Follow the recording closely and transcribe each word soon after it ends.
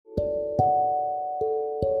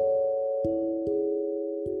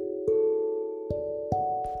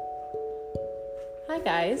Hi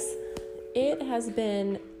guys, it has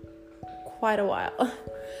been quite a while.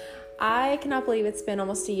 I cannot believe it's been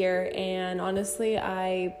almost a year, and honestly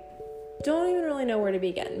I don't even really know where to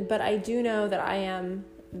begin, but I do know that I am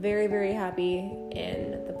very, very happy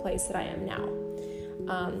in the place that I am now.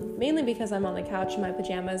 Mainly because I'm on the couch in my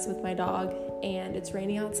pajamas with my dog and it's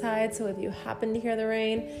raining outside, so if you happen to hear the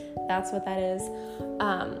rain, that's what that is.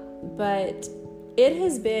 But it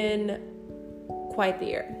has been quite the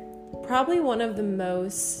year. Probably one of the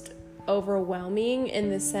most overwhelming in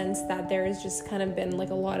the sense that there has just kind of been like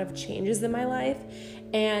a lot of changes in my life,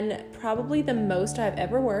 and probably the most I've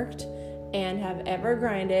ever worked and have ever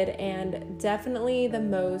grinded, and definitely the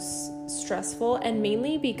most stressful, and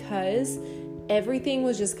mainly because everything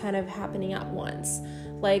was just kind of happening at once.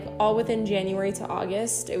 Like all within January to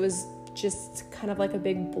August, it was just kind of like a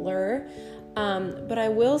big blur. But I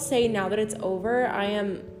will say now that it's over, I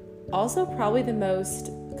am also probably the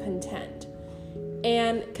most content.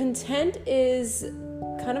 And content is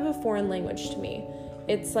kind of a foreign language to me.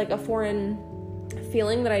 It's like a foreign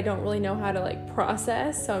feeling that I don't really know how to like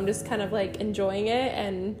process. So I'm just kind of like enjoying it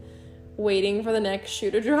and waiting for the next shoe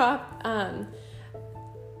to drop.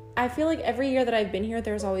 I feel like every year that I've been here,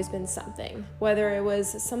 there's always been something, whether it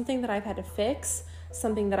was something that I've had to fix,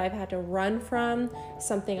 something that I've had to run from,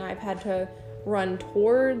 something I've had to run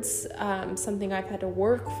towards, something I've had to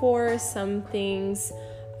work for, some things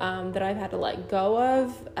that I've had to let go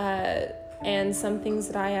of, and some things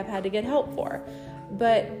that I have had to get help for.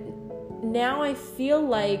 But now I feel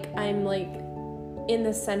like I'm like in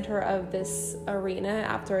the center of this arena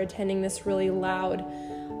after attending this really loud,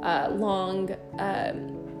 long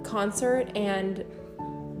concert, and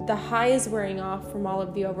the high is wearing off from all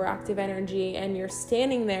of the overactive energy, and you're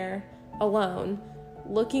standing there alone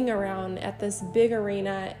looking around at this big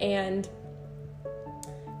arena, and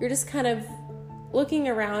you're just kind of looking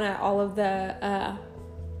around at all of the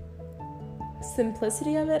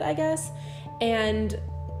simplicity of it, I guess, and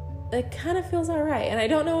it kind of feels all right. And I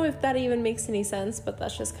don't know if that even makes any sense, but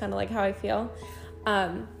that's just kind of like how I feel.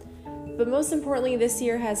 But most importantly, this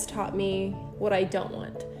year has taught me what I don't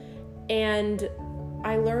want. And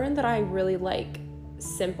I learned that I really like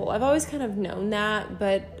simple. I've always kind of known that,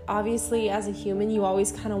 but obviously as a human, you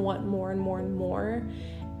always kind of want more and more and more.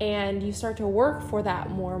 And you start to work for that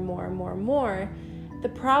more and more and more and more. The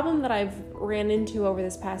problem that I've ran into over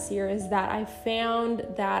this past year is that I found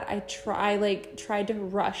that I tried to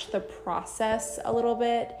rush the process a little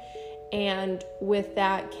bit. And with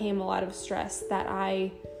that came a lot of stress that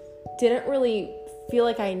I didn't really feel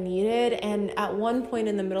like I needed. And at one point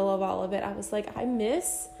in the middle of all of it, I was like, I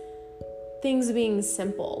miss things being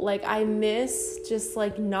simple. Like I miss just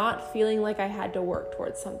like not feeling like I had to work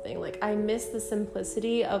towards something. Like I miss the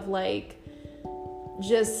simplicity of like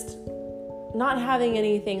just not having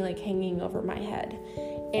anything like hanging over my head.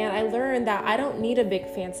 And I learned that I don't need a big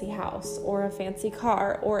fancy house or a fancy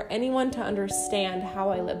car or anyone to understand how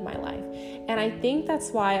I live my life. And I think that's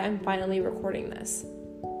why I'm finally recording this,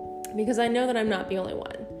 because I know that I'm not the only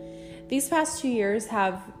one. These past 2 years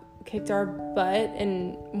have kicked our butt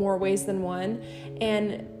in more ways than one,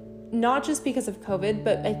 and not just because of COVID,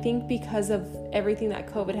 but I think because of everything that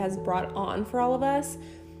COVID has brought on for all of us.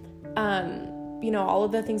 All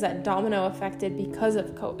of the things that domino affected because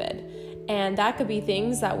of COVID. And that could be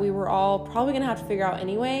things that we were all probably going to have to figure out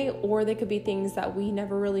anyway, or they could be things that we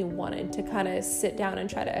never really wanted to kind of sit down and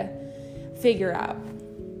try to figure out.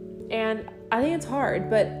 And I think it's hard,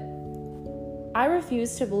 but I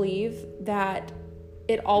refuse to believe that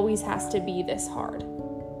it always has to be this hard.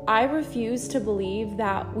 I refuse to believe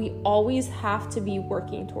that we always have to be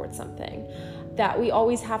working towards something, that we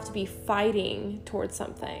always have to be fighting towards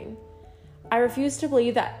something. I refuse to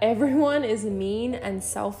believe that everyone is mean and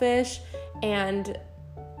selfish, and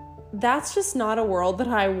that's just not a world that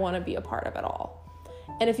I want to be a part of at all.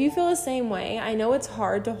 And if you feel the same way, I know it's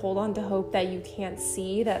hard to hold on to hope that you can't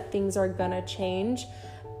see that things are gonna change,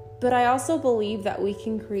 but I also believe that we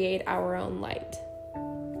can create our own light.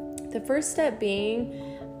 The first step being,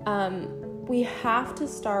 we have to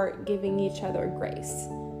start giving each other grace.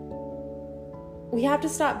 We have to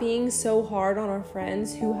stop being so hard on our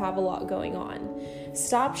friends who have a lot going on.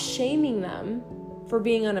 Stop shaming them for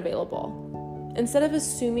being unavailable. Instead of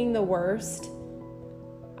assuming the worst,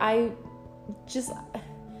 I just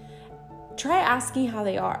try asking how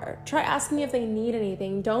they are. Try asking if they need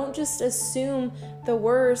anything. Don't just assume the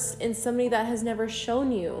worst in somebody that has never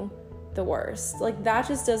shown you the worst. Like that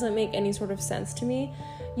just doesn't make any sort of sense to me.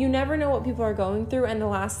 You never know what people are going through, and the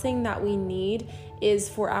last thing that we need is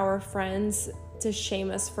for our friends to shame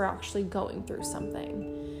us for actually going through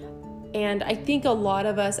something. And I think a lot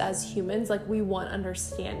of us as humans, like, we want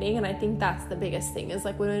understanding. And I think that's the biggest thing, is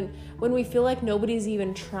like when we feel like nobody's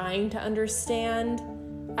even trying to understand,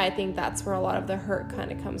 I think that's where a lot of the hurt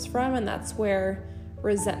kind of comes from. And that's where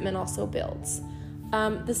resentment also builds.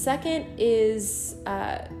 The second is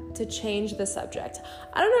to change the subject.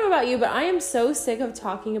 I don't know about you, but I am so sick of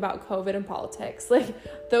talking about COVID and politics.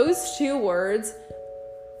 Like, those two words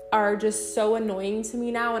are just so annoying to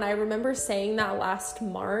me now. And I remember saying that last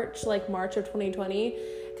March, like March of 2020,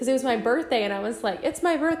 because it was my birthday, and I was like, it's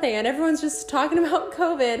my birthday and everyone's just talking about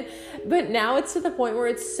COVID. But now it's to the point where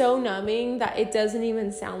it's so numbing that it doesn't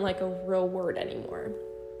even sound like a real word anymore.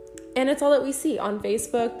 And it's all that we see on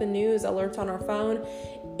Facebook, the news, alerts on our phone.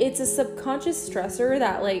 It's a subconscious stressor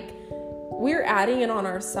that, like, we're adding it on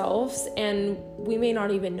ourselves and we may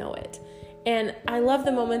not even know it. And I love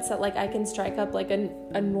the moments that, like, I can strike up like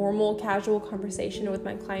a normal casual conversation with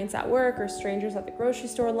my clients at work, or strangers at the grocery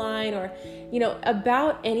store line, or, you know,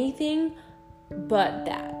 about anything but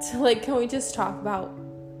that. Like, can we just talk about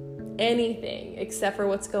anything except for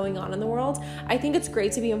what's going on in the world? I think it's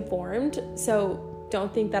great to be informed, so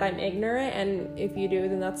don't think that I'm ignorant, and if you do,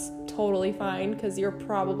 then that's totally fine, because you're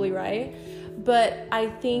probably right. But I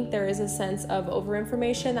think there is a sense of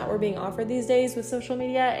overinformation that we're being offered these days with social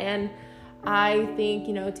media, and I think,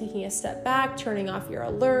 you know, taking a step back, turning off your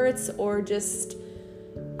alerts, or just,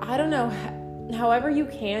 I don't know, however you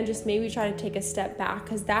can, just maybe try to take a step back,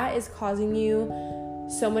 because that is causing you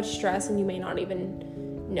so much stress and you may not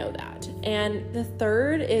even know that. And the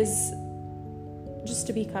third is just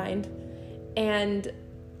to be kind. And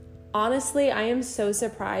honestly, I am so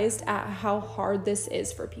surprised at how hard this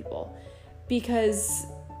is for people, because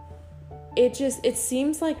it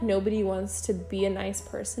seems like nobody wants to be a nice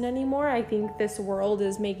person anymore. I think this world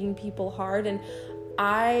is making people hard, and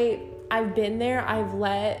I've been there. I've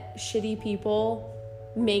let shitty people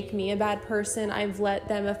make me a bad person. I've let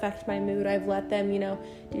them affect my mood. I've let them, you know,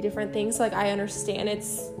 do different things. Like, I understand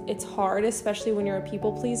it's hard, especially when you're a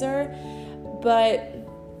people pleaser, but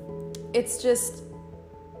it's just,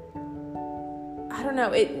 I don't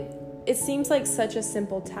know, it seems like such a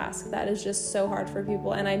simple task that is just so hard for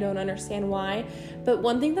people, and I don't understand why. But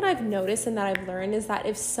one thing that I've noticed and that I've learned is that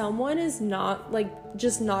if someone is not, like,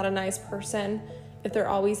 just not a nice person, if they're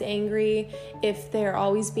always angry, if they're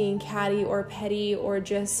always being catty or petty, or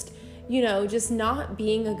just, you know, just not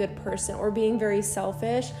being a good person or being very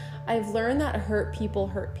selfish, I've learned that hurt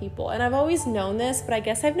people. And I've always known this, but I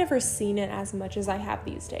guess I've never seen it as much as I have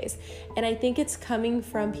these days. And I think it's coming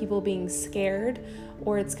from people being scared,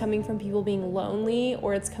 or it's coming from people being lonely,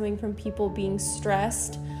 or it's coming from people being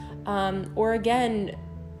stressed. Or again,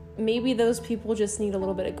 maybe those people just need a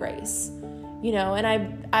little bit of grace, you know. And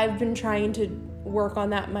I've been trying to work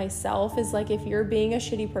on that myself, is like, if you're being a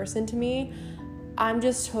shitty person to me, I'm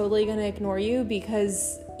just totally going to ignore you,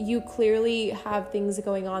 because you clearly have things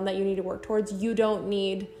going on that you need to work towards. You don't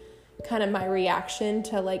need kind of my reaction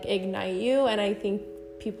to, like, ignite you. And I think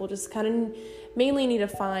people just kind of mainly need to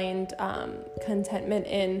find contentment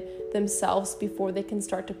in themselves before they can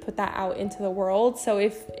start to put that out into the world. So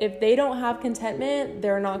if they don't have contentment,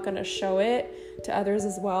 they're not going to show it to others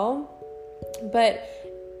as well. But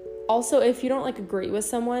also, if you don't, like, agree with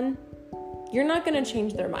someone, you're not going to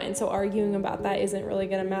change their mind. So arguing about that isn't really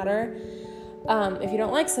going to matter. If you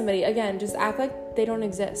don't like somebody, again, just act like they don't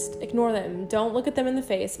exist. Ignore them. Don't look at them in the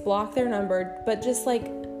face. Block their number. But just, like,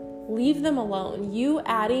 leave them alone. You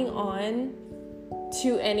adding on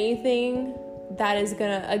to anything that is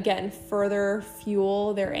going to, again, further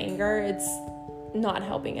fuel their anger, it's not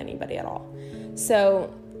helping anybody at all.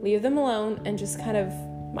 So leave them alone and just kind of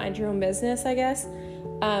mind your own business, I guess.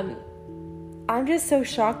 I'm just so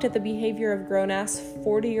shocked at the behavior of grown-ass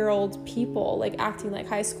 40-year-old people, like, acting like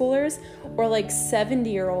high schoolers, or like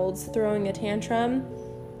 70-year-olds throwing a tantrum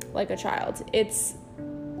like a child. It's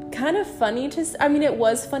kind of funny it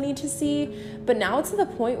was funny to see, but now it's to the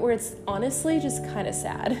point where it's honestly just kind of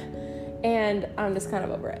sad, and I'm just kind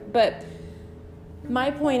of over it. But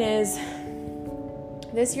my point is,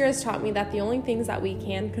 this year has taught me that the only things that we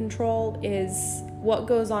can control is what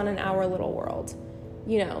goes on in our little world.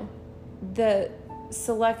 You know, the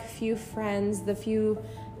select few friends, the few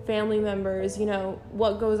family members, you know,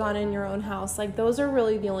 what goes on in your own house. Like, those are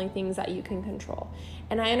really the only things that you can control.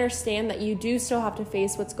 And I understand that you do still have to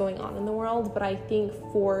face what's going on in the world, but I think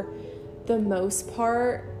for the most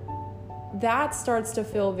part, that starts to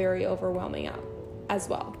feel very overwhelming out as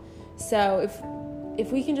well. So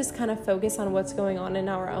if we can just kind of focus on what's going on in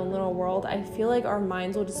our own little world, I feel like our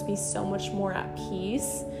minds will just be so much more at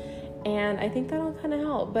peace. And I think that'll kind of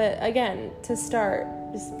help. But again, to start,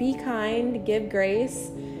 just be kind, give grace,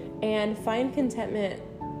 and find contentment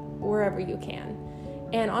wherever you can.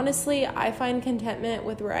 And honestly, I find contentment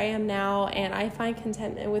with where I am now, and I find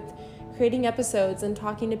contentment with creating episodes and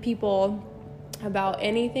talking to people about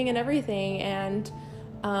anything and everything. And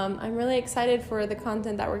I'm really excited for the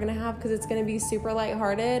content that we're going to have, because it's going to be super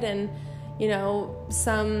lighthearted, and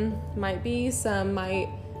some might be, some might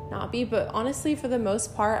not be, but honestly, for the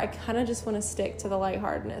most part, I kind of just want to stick to the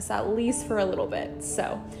lightheartedness, at least for a little bit.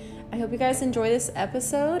 So I hope you guys enjoy this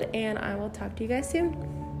episode, and I will talk to you guys soon.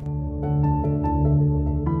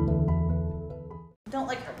 Don't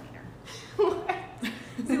like her wiener. What?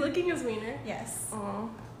 Is he licking his wiener? Yes. Aww.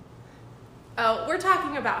 Oh, we're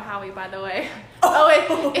talking about Howie, by the way.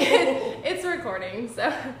 It's recording,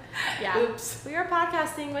 so yeah. Oops. We are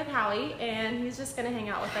podcasting with Howie, and he's just gonna hang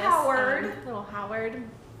out with Howard. us. Little Howard.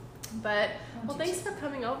 But, well, thanks for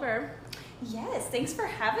coming over. Yes, thanks for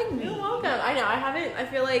having me. You're welcome. I know, I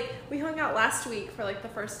feel like we hung out last week for like the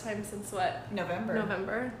first time since what?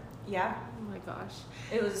 November? Yeah. Oh my gosh.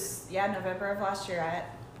 It was, November of last year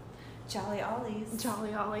at Jolly Ollie's.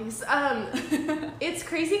 It's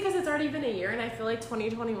crazy because it's already been a year, and I feel like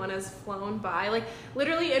 2021 has flown by. Like,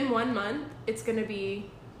 literally in 1 month, it's going to be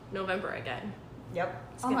November again. Yep.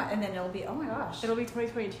 And then it'll be, oh my gosh. It'll be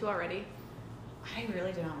 2022 already. I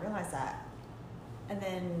really did not realize that. And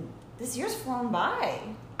then this year's flown by.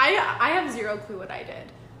 I have zero clue what I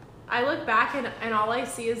did. I look back and all I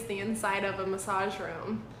see is the inside of a massage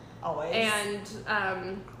room. Always. And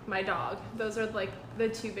my dog. Those are like the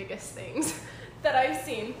two biggest things that I've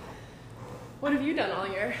seen. What have you done all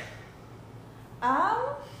year?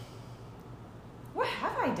 What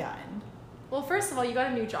have I done? Well, first of all, you got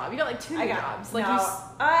a new job. You got like two new jobs. Like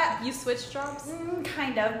you switched jobs?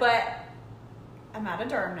 Kind of, but I'm at a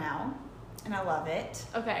derm now, and I love it.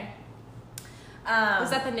 Okay. Is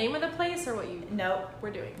that the name of the place, or what you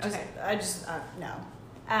we're doing? Okay. No.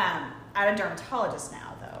 At a dermatologist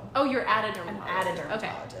now, though. Oh, you're at a dermatologist. I'm at a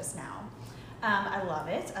dermatologist now. I love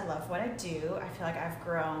it. I love what I do. I feel like I've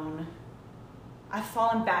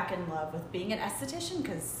fallen back in love with being an esthetician,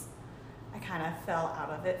 because I kind of fell out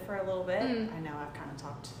of it for a little bit. I know I've kind of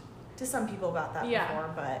talked to some people about that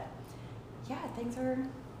before, but yeah, things are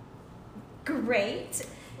great.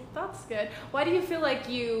 That's good. Why do you feel like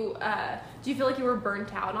do you feel like you were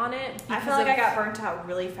burnt out on it? I feel like I got burnt out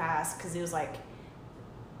really fast, because it was like,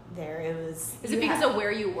 Is it because of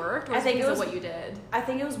where you worked, or because of what you did? I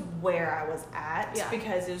think it was where I was at,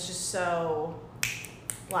 because it was just so,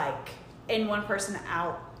 like, in one person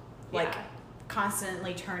out, like,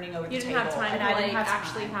 constantly turning over the table. You didn't have time to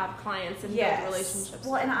actually have clients and build relationships.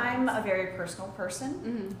 Well, and I'm a very personal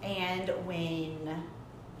person, and when,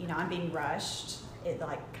 I'm being rushed, it,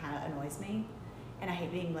 like, kind of annoys me, and I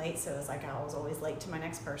hate being late, so it's like I was always late to my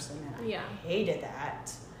next person, and I hated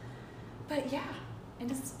that. But, yeah. And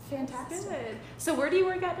it's fantastic. Good. So where do you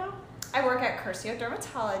work at now? I work at Curcio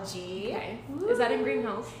Dermatology. Okay. Woo. Is that in Green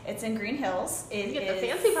Hills? It's in Green Hills. You get the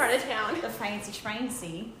fancy part of town. The fancy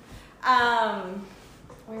schmancy.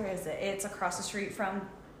 Where is it? It's across the street from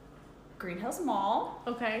Green Hills Mall.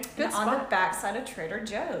 Okay. Good spot. On the back side of Trader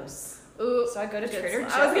Joe's. Ooh, so I go to Trader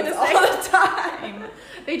Joe's I was gonna say all the time.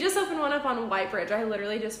 They just opened one up on White Bridge. I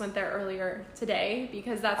literally just went there earlier today,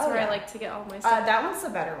 because that's where I like to get all my stuff. That one's the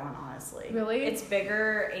better one, honestly. Really? It's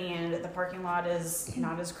bigger, and the parking lot is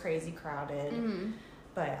not as crazy crowded.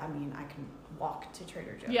 But I mean, I can walk to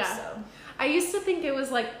Trader Joe's. Yeah. So. I used to think it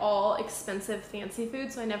was like all expensive fancy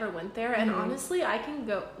food, so I never went there. And honestly, I can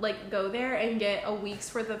go there and get a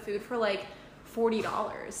week's worth of food for like $40.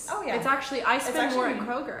 Oh yeah. I spend more at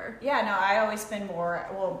Kroger. Yeah, no, I always spend more.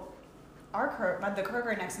 Well, the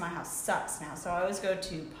Kroger next to my house sucks now, so I always go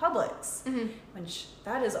to Publix, which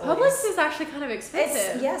that is always... Publix is actually kind of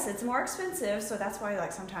expensive. It's more expensive, so that's why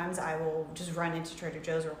like sometimes I will just run into Trader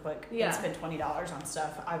Joe's real quick and spend $20 on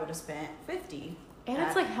stuff I would have spent $50. And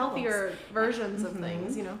it's like healthier versions of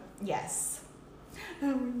things, Yes.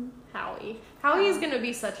 Howie is gonna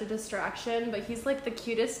be such a distraction, but he's like the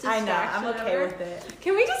cutest distraction. I know, I'm okay ever. with it.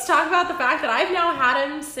 Can we just talk about the fact that I've now had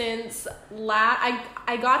him since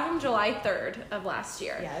I got him July 3rd of last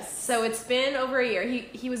year. Yes. So it's been over a year.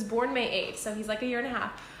 He was born May 8th, so he's like a year and a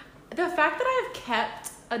half. The fact that I've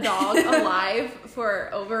kept a dog alive for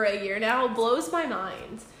over a year now blows my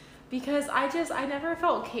mind. Because I never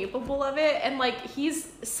felt capable of it. And, like, he's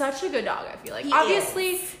such a good dog, I feel like.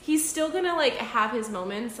 Obviously, he's still gonna, like, have his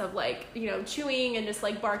moments of, like, chewing and just,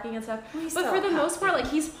 like, barking and stuff. But for the most part, like,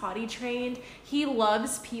 he's potty trained. He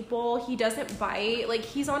loves people. He doesn't bite. Like,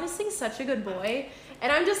 he's honestly such a good boy. And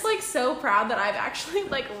I'm just, like, so proud that I've actually,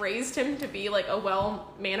 like, raised him to be, like, a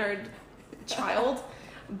well-mannered child.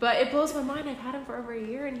 But it blows my mind. I've had him for over a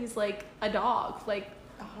year, and he's, like, a dog. Like,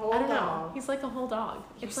 A whole I don't know. dog. He's like a whole dog.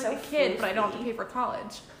 You're It's so like a kid, floofy. but I don't have to pay for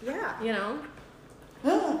college. Yeah. You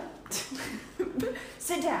know?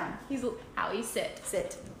 Sit down. He's Howie, sit.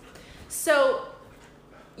 Sit. So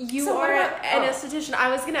you are an oh. esthetician. I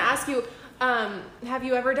was gonna ask you, have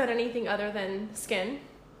you ever done anything other than skin?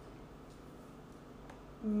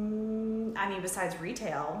 I mean, besides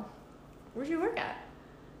retail. Where'd you work at?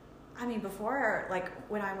 I mean, before, like,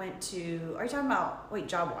 when I went to, are you talking about, wait,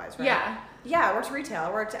 job-wise, right? Yeah. Yeah, I worked retail.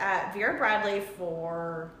 I worked at Vera Bradley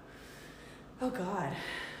for, oh, God.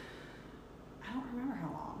 I don't remember how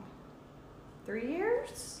long. 3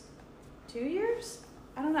 years? 2 years?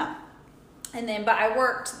 I don't know. And then, but I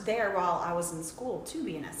worked there while I was in school to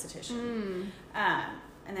be an esthetician.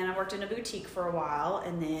 And then I worked in a boutique for a while,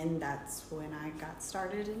 and then that's when I got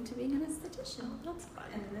started into being an esthetician. Oh, that's fun.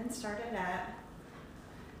 And then started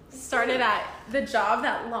at the job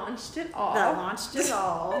that launched it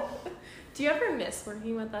all. Do you ever miss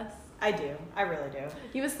working with us? I do. I really do.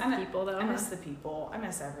 You miss the people, though. I miss the people. I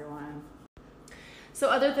miss everyone. So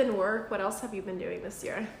other than work, what else have you been doing this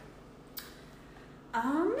year?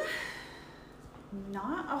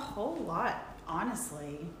 Not a whole lot,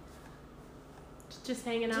 honestly. Just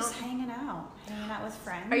hanging out? Just hanging out with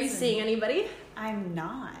friends. Are you seeing anybody? I'm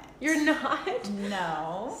not. You're not?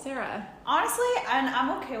 No. Sarah. Honestly, and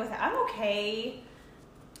I'm okay with it. I'm okay.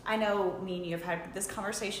 I know me and you have had this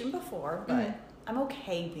conversation before, but I'm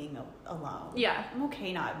okay being alone. Yeah. I'm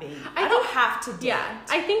okay not being. I don't have to date. Yeah.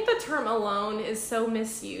 I think the term alone is so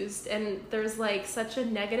misused, and there's like such a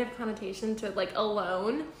negative connotation to like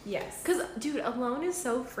alone. Yes. Because, dude, alone is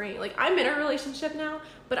so freeing. Like, I'm in a relationship now,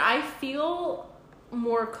 but I feel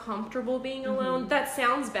more comfortable being alone. That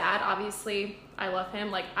sounds bad. Obviously, I love him.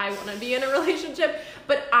 Like, I want to be in a relationship,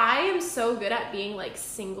 but I am so good at being like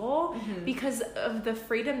single because of the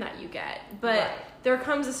freedom that you get. But there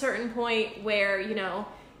comes a certain point where, you know,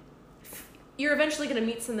 you're eventually going to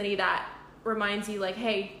meet somebody that reminds you like,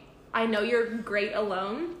 hey, I know you're great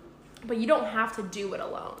alone, but you don't have to do it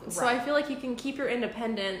alone. Right. So I feel like you can keep your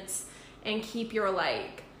independence and keep your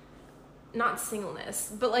like, not singleness,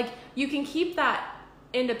 but like you can keep that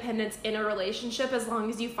independence in a relationship as long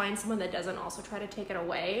as you find someone that doesn't also try to take it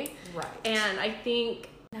away. Right. And I think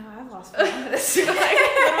now I've lost my this. Like,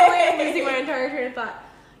 literally, I'm losing my entire train of thought.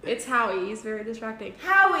 It's Howie. He's very distracting.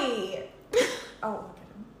 Howie. Oh, look at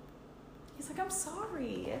him. He's like, I'm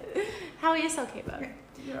sorry. Howie, it's okay, bud.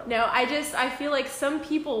 No, I feel like some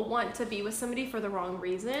people want to be with somebody for the wrong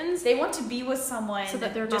reasons. They want to be with someone so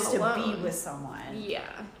that they're just not alone. To be with someone. Yeah.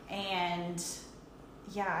 And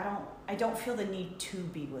yeah, I don't feel the need to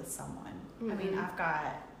be with someone. I mean,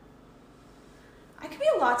 I could be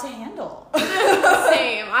a lot to handle.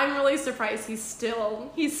 Same. I'm really surprised he's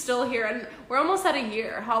still here, and we're almost at a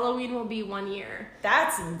year. Halloween will be 1 year.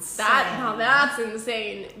 That's insane. That's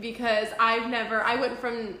insane because I went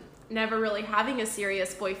from never really having a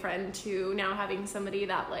serious boyfriend to now having somebody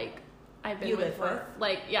that like I've been with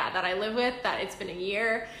like, yeah, that I live with, that it's been a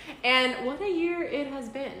year. And what a year it has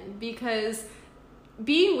been, because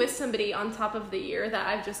being with somebody on top of the year that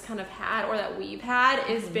I've just kind of had, or that we've had,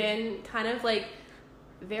 has been kind of like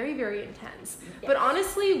very, very intense. Yes. But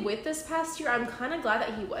honestly, with this past year, I'm kind of glad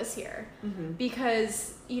that he was here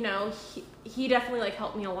because, you know, he definitely like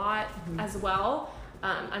helped me a lot as well.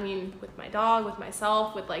 I mean, with my dog, with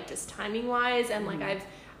myself, with like just timing wise, and like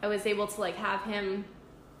I was able to like have him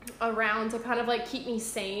around to kind of like keep me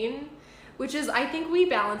sane, which is, I think we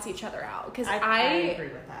balance each other out, because I agree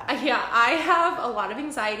with that. Yeah, I have a lot of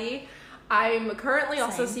anxiety. I'm currently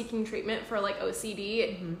also seeking treatment for like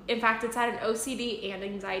OCD. In fact, it's at an OCD and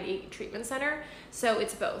anxiety treatment center, so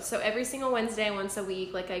it's both. So every single Wednesday, once a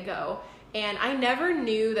week, like I go, and I never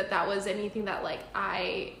knew that was anything that like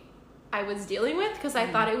I was dealing with, because I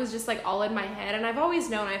thought it was just like all in my head, and I've always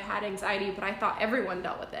known I've had anxiety, but I thought everyone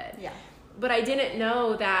dealt with it. Yeah. But I didn't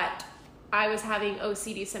know that I was having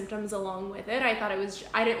OCD symptoms along with it. I thought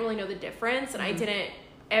I didn't really know the difference, and I didn't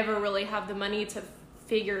ever really have the money to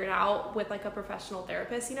figure it out with like a professional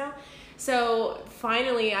therapist, you know? So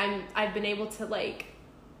finally I've been able to like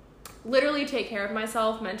literally take care of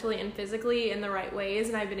myself mentally and physically in the right ways,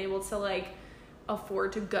 and I've been able to like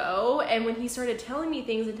afford to go. And when he started telling me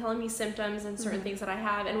things and telling me symptoms and certain things that I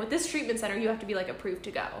have, and with this treatment center you have to be like approved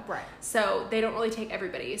to go, right? So they don't really take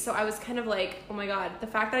everybody. So I was kind of like, oh my god, the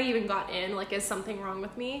fact that I even got in, like, is something wrong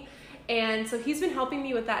with me? And so he's been helping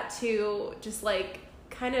me with that too, just like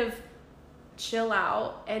kind of chill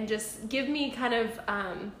out and just give me kind of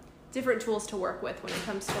different tools to work with when it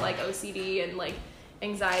comes to like OCD and like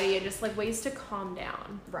anxiety, and just like ways to calm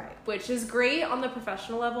down, right? Which is great on the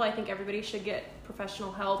professional level. I think everybody should get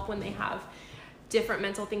professional help when they have different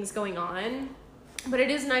mental things going on. But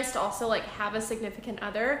it is nice to also like have a significant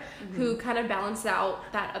other who kind of balances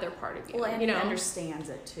out that other part of you. Well, and you know, he understands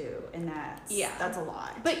it too, and that's a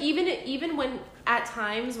lot. But even when at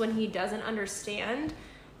times when he doesn't understand,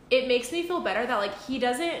 it makes me feel better that like he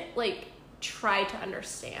doesn't like try to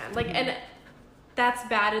understand. Like, and that's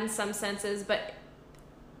bad in some senses, but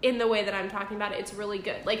in the way that I'm talking about it, it's really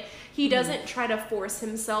good. Like, he doesn't try to force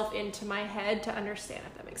himself into my head to understand,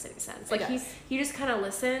 if that makes any sense. Like, he just kind of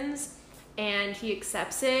listens. And he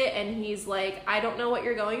accepts it, and he's like, I don't know what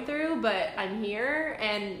you're going through, but I'm here,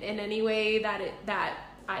 and in any way that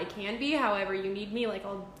I can be, however you need me, like,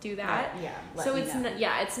 I'll do that. So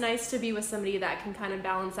it's nice to be with somebody that can kind of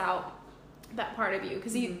balance out that part of you,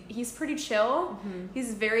 because he's pretty chill.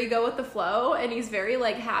 He's very go with the flow, and he's very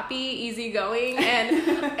like happy, easygoing, and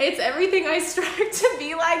it's everything I strive to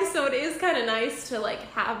be like. So it is kind of nice to like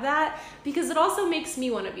have that, because it also makes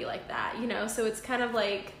me want to be like that, you know. So it's kind of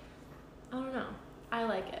like, I don't know. I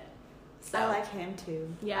like it. So, I like him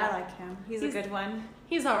too. Yeah. I like him. He's a good one.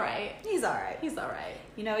 He's all right. He's all right. He's all right.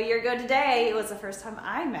 You know, a year ago today, it was the first time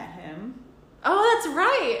I met him. Oh, that's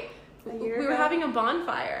right. We were having a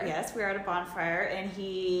bonfire. Yes, we were at a bonfire, and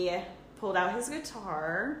he pulled out his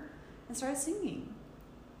guitar and started singing.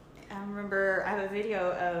 I remember I have a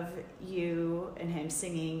video of you and him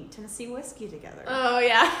singing Tennessee Whiskey together. Oh,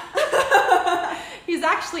 yeah. He's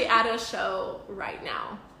actually at a show right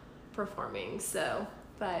now performing, so,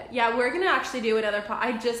 but yeah, we're gonna actually do another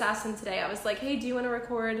I just asked him today. I was like, hey, do you want to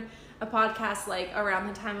record a podcast like around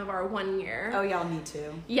the time of our 1 year? Oh, y'all need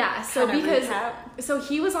to. Yeah, so so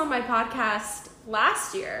he was on my podcast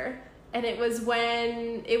last year, and it was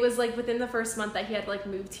like within the first month that he had like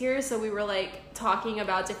moved here, so we were like talking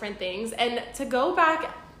about different things, and to go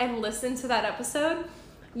back and listen to that episode,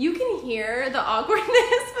 you can hear the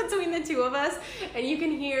awkwardness between the two of us, and you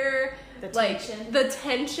can hear the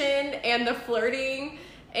tension and the flirting,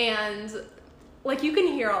 and like you can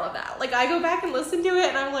hear all of that. Like I go back and listen to it,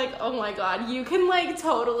 and I'm like, oh my god, you can like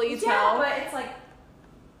totally tell. Yeah, but it's like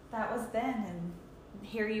that was then, and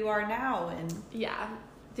here you are now, and yeah,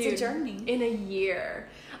 dude, it's a journey. In a year.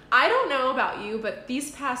 I don't know about you, but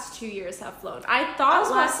these past 2 years have flown. I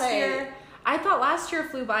thought last year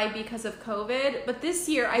flew by because of COVID, but this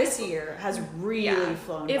year has really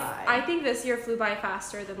flown by. I think this year flew by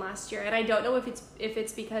faster than last year, and I don't know if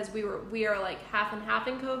it's because we are like half and half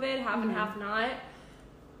in COVID, half and half not.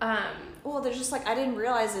 Well, there's just like I didn't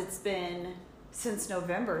realize it's been since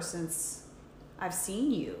November since I've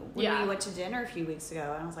seen you. When we went to dinner a few weeks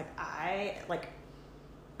ago, and I was like,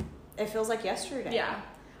 it feels like yesterday. Yeah.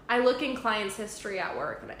 I look in clients' history at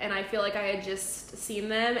work, and I feel like I had just seen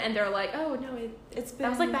them, and they're like, oh, no, that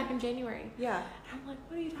was like back in January. Yeah. And I'm like,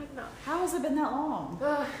 what are you talking about? How has it been that long?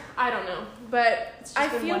 I don't know. But it's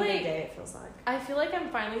just been one big day, it feels like. I feel like I'm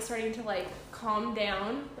finally starting to, like, calm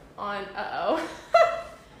down on,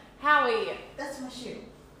 Howie. That's my shoe.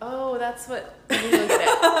 Oh, that's what, let me go get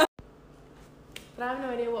it. But I have no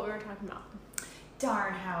idea what we were talking about.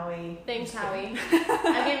 Darn, Howie. Thanks, Howie.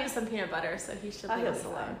 I gave him some peanut butter, so he should leave us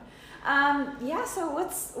alone. Yeah, so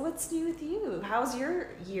what's new with you? How's your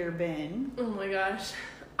year been? Oh my gosh.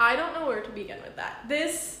 I don't know where to begin with that.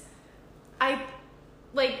 I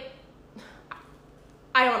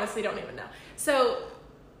honestly don't even know. So,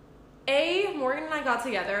 Morgan and I got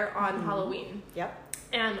together on Halloween. Yep.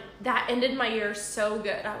 And that ended my year so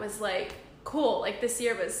good. I was like, cool. Like, this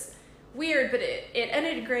year was weird, but it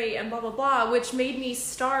ended great and blah, blah, blah, which made me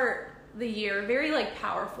start the year very, like,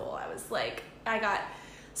 powerful. I was like, I got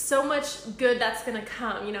so much good that's going to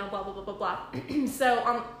come, you know, blah, blah, blah, blah, blah.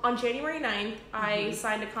 So on January 9th, I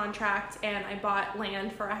signed a contract and I bought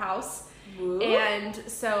land for a house. Woo. And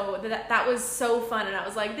so that was so fun. And I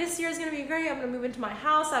was like, this year's going to be great. I'm going to move into my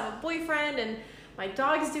house. I have a boyfriend and my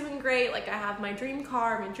dog's doing great. Like, I have my dream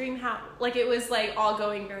car, my dream house. Like, it was, like, all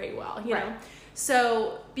going very well, you know?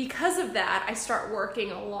 So because of that, I start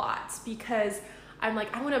working a lot because I'm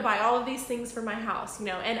like, I want to buy all of these things for my house, you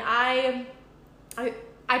know? And I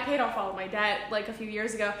paid off all of my debt, like, a few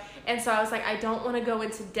years ago. And so I was like, I don't want to go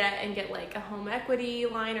into debt and get, like, a home equity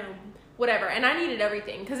line or whatever. And I needed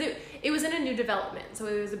everything because it was in a new development. So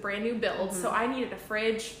it was a brand new build. So I needed a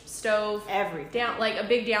fridge, stove, everything, like a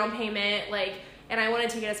big down payment, like, and I wanted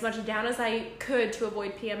to get as much down as I could to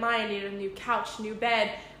avoid PMI. I needed a new couch, new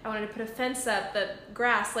bed. I wanted to put a fence up, the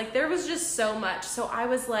grass. Like, there was just so much. So I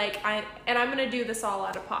was like, I'm going to do this all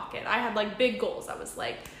out of pocket. I had, like, big goals. I was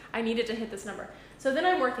like, I needed to hit this number. So then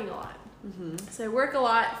I'm working a lot. So I work a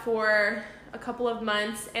lot for a couple of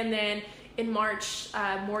months. And then in March,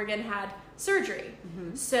 Morgan had surgery.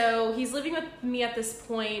 So he's living with me at this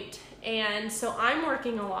point. And so I'm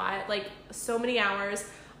working a lot, like, so many hours.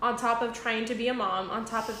 on top of trying to be a mom, on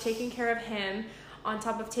top of taking care of him, on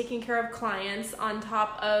top of taking care of clients, on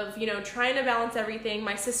top of, you know, trying to balance everything.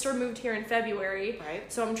 My sister moved here in February.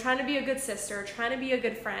 Right. So I'm trying to be a good sister, trying to be a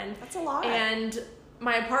good friend. That's a lot. And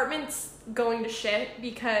my apartment's going to shit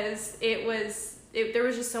because there was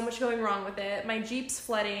just so much going wrong with it. My Jeep's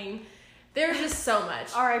flooding. There's just so much.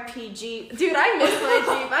 R.I.P. Jeep. Dude, I miss my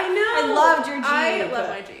Jeep. I know. I loved your Jeep. I love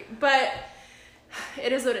my Jeep. But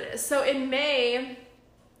it is what it is. So in May,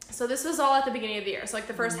 so this was all at the beginning of the year. So like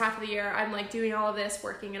the first half of the year, I'm like doing all of this,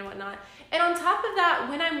 working and whatnot. And on top of that,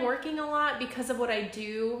 when I'm working a lot because of what I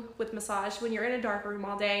do with massage, when you're in a dark room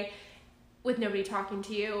all day with nobody talking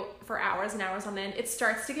to you for hours and hours on end, it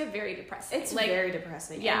starts to get very depressing. It's like, very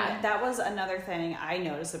depressing. Yeah. And that was another thing I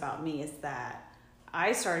noticed about me is that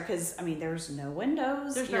I started, because, I mean, there's no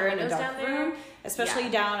windows. You're in a dark room, especially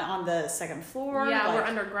down on the second floor. Yeah, like, we're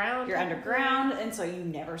underground. You're underground, and so you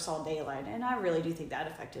never saw daylight. And I really do think that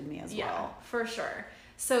affected me as well. Yeah, for sure.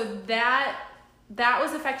 So that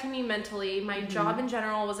was affecting me mentally. My job in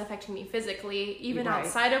general was affecting me physically. Even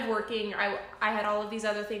outside of working, I had all of these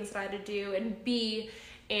other things that I had to do and be.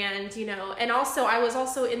 And, you know, and also I was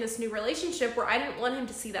also in this new relationship where I didn't want him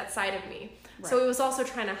to see that side of me. Right. So it was also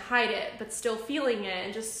trying to hide it, but still feeling it,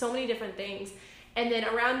 and just so many different things. And then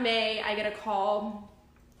around May, I get a call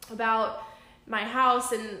about my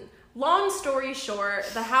house, and long story short,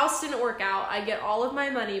 the house didn't work out. I get all of my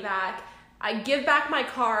money back. I give back my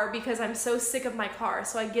car because I'm so sick of my car.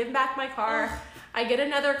 So I give back my car. I get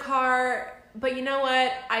another car. But you know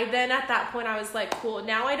what? At that point, I was like, cool,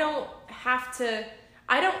 now I don't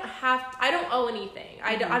owe anything.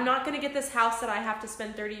 I'm not going to get this house that I have to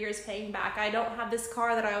spend 30 years paying back. I don't have this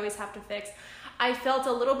car that I always have to fix. I felt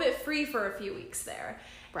a little bit free for a few weeks there.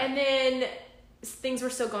 Right. And then things were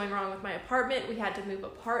still going wrong with my apartment. We had to move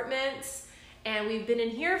apartments, and we've been in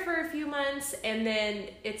here for a few months, and then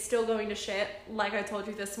it's still going to shit. Like I told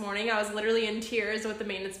you this morning, I was literally in tears with the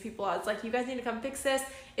maintenance people. I was like, you guys need to come fix this.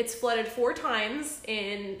 It's flooded 4 times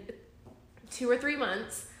in 2 or 3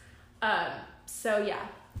 months. So yeah.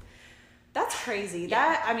 That's crazy.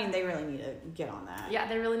 Yeah. I mean, they really need to get on that. Yeah,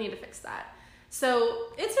 they really need to fix that. So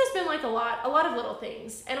it's just been like a lot of little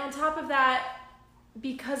things. And on top of that,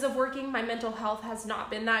 because of working, my mental health has not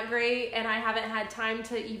been that great, and I haven't had time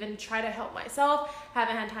to even try to help myself,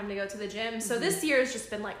 haven't had time to go to the gym. So this year has just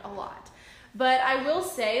been like a lot. But I will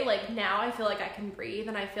say, like, now I feel like I can breathe,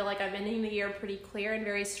 and I feel like I'm ending the year pretty clear and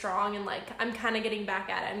very strong, and like I'm kind of getting back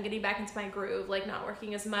at it. I'm getting back into my groove, like not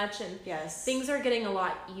working as much, and things are getting a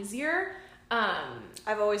lot easier.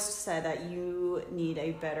 I've always said that you need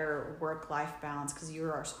a better work-life balance because you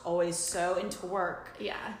are always so into work.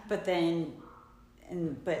 Yeah. But I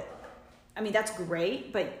mean, that's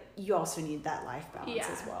great, but you also need that life balance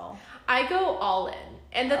as well. I go all in.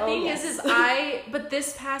 And the thing is but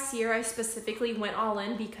this past year, I specifically went all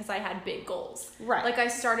in because I had big goals. Right. Like, I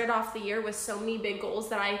started off the year with so many big goals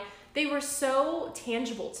that they were so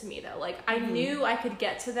tangible to me, though. Like, I knew I could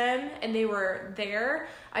get to them, and they were there.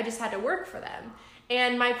 I just had to work for them.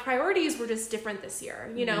 And my priorities were just different this year.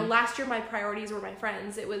 You know, last year, my priorities were my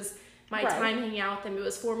friends. It was my time hanging out with them. It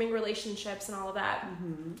was forming relationships and all of that.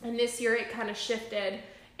 And this year, it kind of shifted.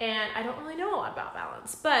 And I don't really know a lot about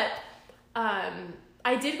balance. But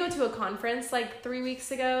I did go to a conference like 3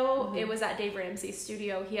 weeks ago. It was at Dave Ramsey's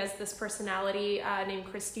studio. He has this personality named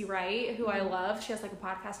Christy Wright, who I love. She has like a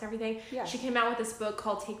podcast and everything. Yeah. She came out with this book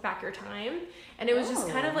called Take Back Your Time. And it was just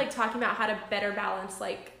kind of like talking about how to better balance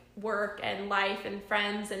like work and life and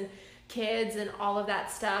friends and kids and all of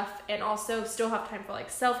that stuff, and also still have time for like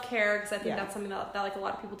self-care, because I think that's something that like a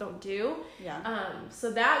lot of people don't do.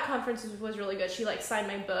 So that conference was really good. She like signed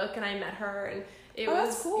my book, and I met her, and it was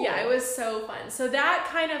that's cool. It was so fun. So that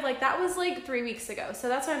kind of like, that was like 3 weeks ago. So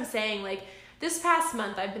that's what I'm saying, like this past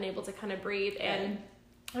month I've been able to kind of breathe, and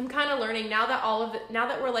I'm kind of learning now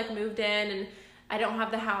that we're like moved in, and I don't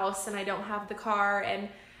have the house, and I don't have the car, and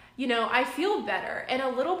you know, I feel better, and a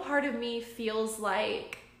little part of me feels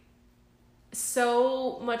like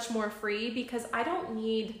so much more free, because I don't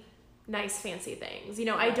need nice fancy things. You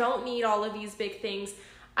know, I don't need all of these big things.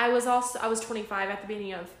 I was 25 at the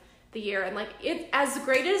beginning of the year, and like, it, as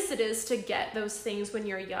great as it is to get those things when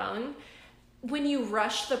you're young, when you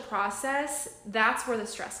rush the process, that's where the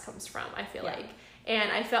stress comes from, I feel like.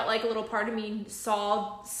 And I felt like a little part of me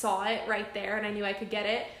saw it right there, and I knew I could get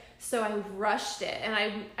it. So I rushed it, and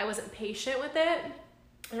I wasn't patient with it.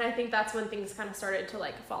 And I think that's when things kind of started to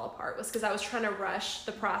like fall apart, was because I was trying to rush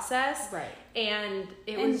the process. Right. And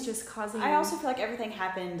it was just causing... I also feel like everything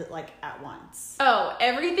happened like at once. Oh,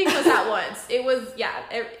 everything was at once. It was,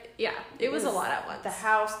 it was a lot at once. The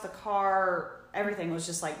house, the car, everything was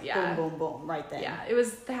just like boom, boom, boom right then. Yeah, it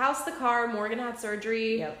was the house, the car, Morgan had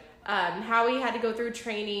surgery. Yep. Howie had to go through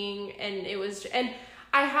training, and and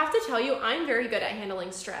I have to tell you, I'm very good at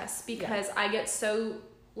handling stress because I get so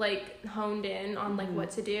like honed in on like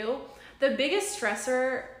what to do. The biggest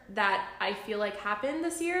stressor that I feel like happened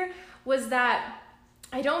this year was that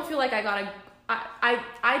I don't feel like I got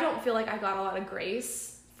a lot of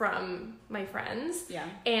grace from my friends. Yeah.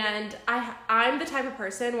 And I'm the type of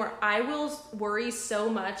person where I will worry so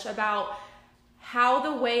much about how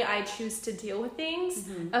the way I choose to deal with things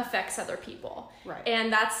affects other people. Right.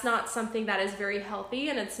 And that's not something that is very healthy,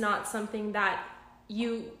 and it's not something that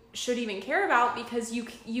you should even care about, because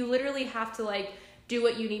you literally have to like do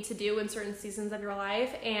what you need to do in certain seasons of your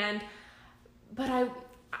life. But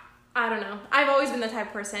I don't know. I've always been the type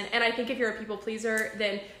of person, and I think if you're a people pleaser,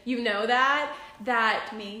 then you know that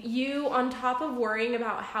Me. You, on top of worrying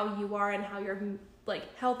about how you are and how your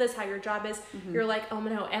like health is, how your job is, you're like, oh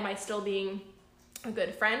no, am I still being a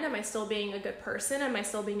good friend? Am I still being a good person? Am I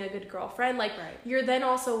still being a good girlfriend? Like you're then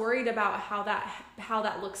also worried about how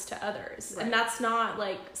that looks to others. And that's not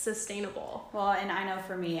like sustainable. Well, and I know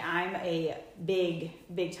for me, I'm a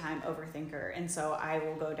big time overthinker. And so I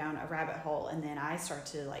will go down a rabbit hole, and then I start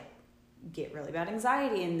to like get really bad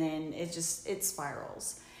anxiety, and then it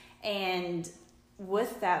spirals. And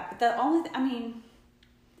with that,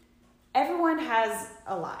 everyone has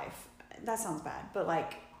a life. That sounds bad, but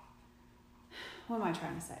like, what am I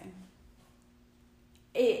trying to say?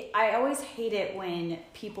 I always hate it when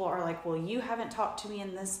people are like, well, you haven't talked to me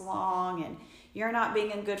in this long, and you're not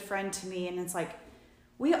being a good friend to me. And it's like,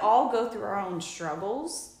 we all go through our own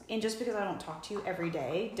struggles. And just because I don't talk to you every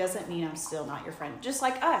day doesn't mean I'm still not your friend. Just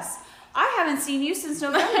like us. I haven't seen you since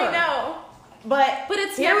November. I know. But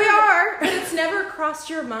it's here we are. But it's never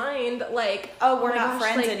crossed your mind like, we're not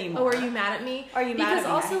friends anymore. Oh, are you mad at me? Are you mad at me? Because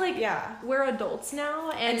also we're adults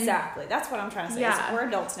now, and exactly. That's what I'm trying to say. Yeah. Is we're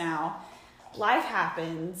adults now. Life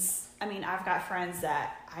happens. I mean, I've got friends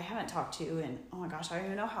that I haven't talked to in, oh my gosh, I don't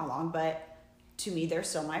even know how long, but to me they're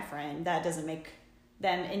still my friend. That doesn't make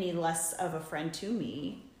them any less of a friend to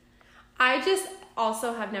me. I just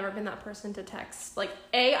also have never been that person to text. Like,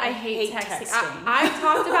 I hate texting. I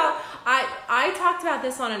talked about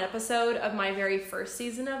this on an episode of my very first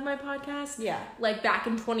season of my podcast. Yeah. Like back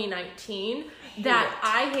in 2019.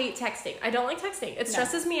 I hate texting. I don't like texting. It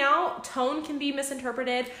stresses me out. Tone can be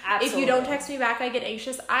misinterpreted. Absolutely. If you don't text me back, I get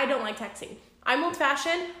anxious. I don't like texting. I'm old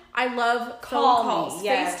fashioned. I love Call phone calls, me,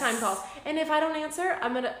 yes. FaceTime calls. And if I don't answer,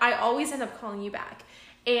 I always end up calling you back.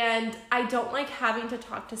 And I don't like having to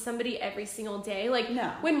talk to somebody every single day. Like,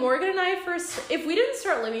 when Morgan and I if we didn't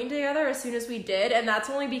start living together as soon as we did, and that's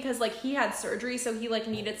only because, like, he had surgery, so he, like,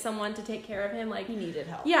 needed someone to take care of him. Like, he needed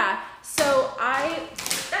help. Yeah. So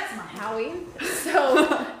that's my Howie.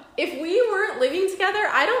 So if we weren't living together,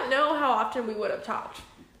 I don't know how often we would have talked,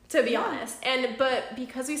 to be honest. But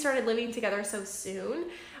because we started living together so soon,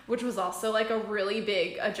 which was also like a really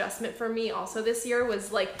big adjustment for me also this year,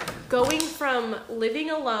 was like going from living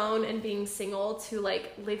alone and being single to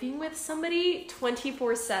like living with somebody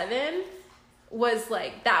 24/7 was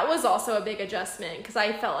like, that was also a big adjustment, because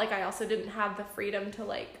I felt like I also didn't have the freedom to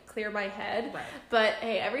like clear my head. Right. But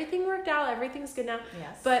hey, everything worked out. Everything's good now.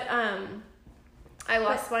 Yes. But I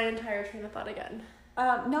lost my entire train of thought again.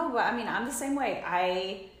 No, but I mean, I'm the same way.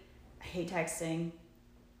 I hate texting.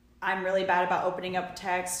 I'm really bad about opening up a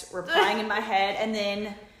text, replying in my head, and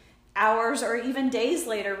then hours or even days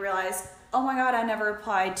later realize, oh my God, I never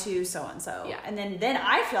replied to so-and-so. Yeah. And then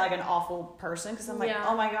I feel like an awful person, because I'm like,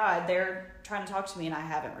 oh my God, they're trying to talk to me and I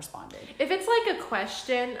haven't responded. If it's like a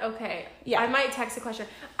question, okay, yeah, I might text a question.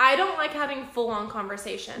 I don't like having full-on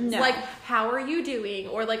conversations. No. Like, how are you doing?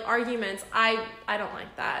 Or like arguments. I don't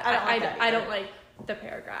like that. I don't like the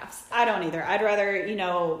paragraphs. I don't either. I'd rather,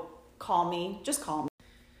 call me. Just call me.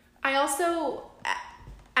 I also,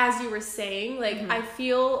 as you were saying, like, I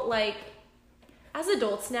feel like as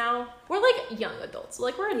adults now, we're like young adults.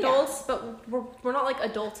 Like, we're adults, but we're not like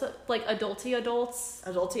adulty adults.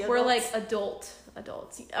 We're like adults. I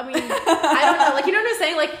mean, I don't know. Like, you know what I'm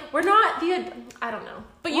saying? Like, we're not I don't know.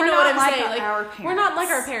 But you know what I'm saying? Like, we're not like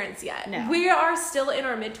our parents yet. No. We are still in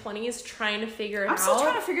our mid-20s trying to figure it out. I'm still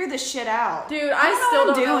trying to figure this shit out. Dude, I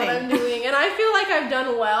still don't know what I'm doing. And I feel like I've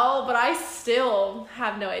done well, but I still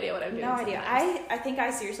have no idea what I'm doing. No idea. I think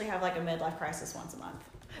I seriously have like a midlife crisis once a month.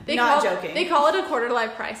 Joking. They call it a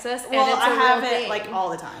quarter-life crisis, and well, it's a I have real it thing. Like all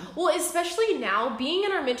the time. Well, especially now, being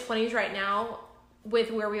in our mid-20s right now,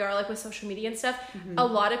 with where we are, like with social media and stuff, a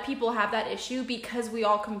lot of people have that issue because we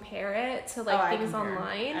all compare it to like things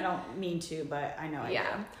online. I don't mean to, but I know I do.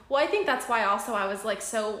 Well, I think that's why also I was like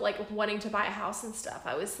so like wanting to buy a house and stuff.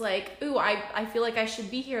 I was like, ooh, I feel like I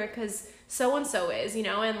should be here because so and so is, you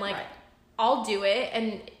know, and like I'll do it.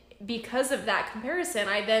 And because of that comparison,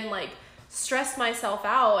 I then like stressed myself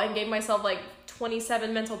out and gave myself like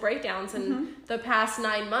 27 mental breakdowns in the past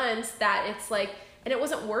 9 months that it's like, and it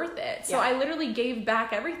wasn't worth it. So I literally gave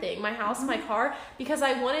back everything, my house, my car, because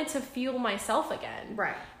I wanted to feel myself again.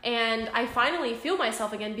 Right. And I finally feel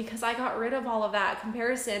myself again because I got rid of all of that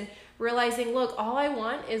comparison, realizing, look, all I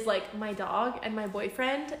want is like my dog and my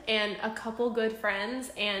boyfriend and a couple good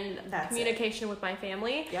friends and communication with my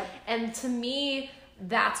family. Yep. And to me,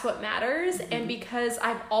 that's what matters. And because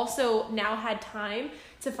I've also now had time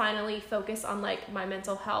to finally focus on like my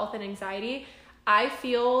mental health and anxiety, I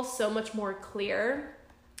feel so much more clear.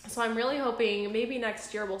 So I'm really hoping maybe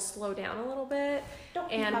next year we'll slow down a little bit.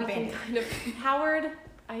 And we can kind of, Howard,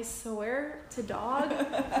 I swear to dog,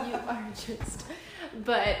 you are just,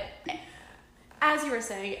 but as you were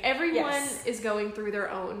saying, everyone is going through their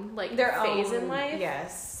own like phase in life.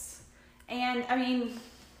 Yes. And I mean,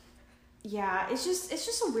 it's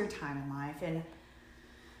just a weird time in life, and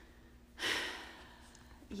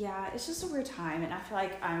it's just a weird time, and I feel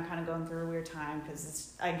like I'm kind of going through a weird time because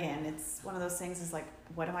it's one of those things is like,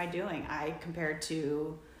 what am I doing? I compared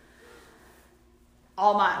to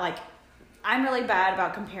all my, like, I'm really bad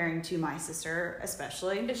about comparing to my sister,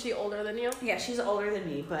 especially. Is she older than you? Yeah, she's older than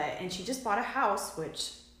me, and she just bought a house,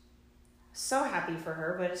 which so happy for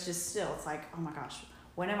her, but it's just still, it's like, oh my gosh,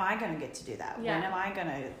 when am I going to get to do that? Yeah. When am I going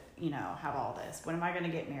to, you know, have all this? When am I going to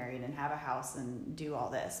get married and have a house and do all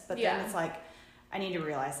this? But then it's like, I need to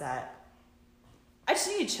realize that I just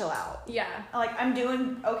need to chill out. Yeah. Like, I'm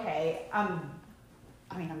doing okay. I'm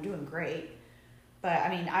doing great. But, I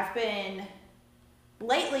mean, I've been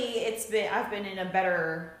in a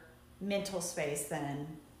better mental space than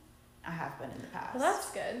I have been in the past. Well,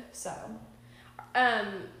 that's good.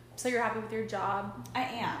 So you're happy with your job? I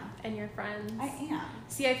am. And your friends? I am.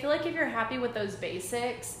 See, I feel like if you're happy with those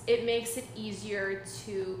basics, it makes it easier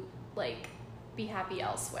to, like, be happy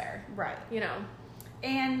elsewhere. Right. You know?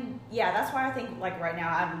 And that's why I think like right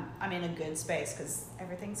now I'm in a good space because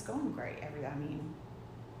everything's going great. I've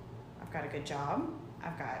got a good job.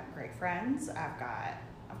 I've got great friends. I've got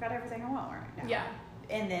everything I want right now. Yeah.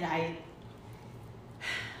 And then I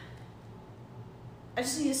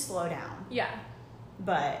just need to slow down. Yeah.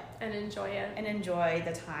 And enjoy it. And enjoy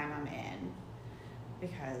the time I'm in,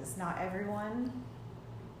 because not everyone.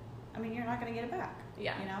 I mean, you're not going to get it back.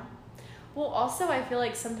 Yeah. You know. Well, also, I feel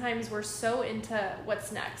like sometimes we're so into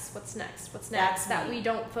what's next, that we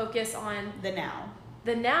don't focus on the now.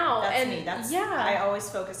 That's me. I always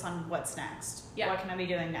focus on what's next. Yeah. What can I be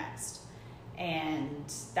doing next? And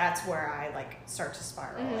that's where I like start to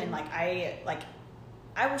spiral. And like I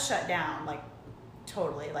will shut down like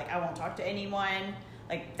totally. Like I won't talk to anyone.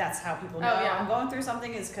 Like that's how people know I'm going through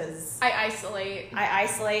something, is because I isolate.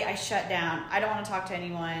 I shut down. I don't want to talk to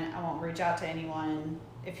anyone. I won't reach out to anyone.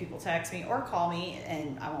 If people text me or call me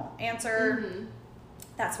and I won't answer,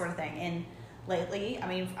 that sort of thing. And lately, I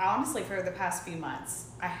mean, honestly, for the past few months,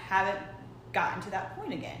 I haven't gotten to that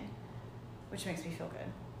point again, which makes me feel good.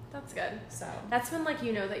 That's good. So that's when, like,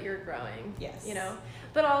 you know that you're growing. Yes. You know?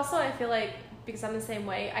 But also, I feel like, because I'm the same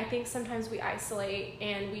way, I think sometimes we isolate,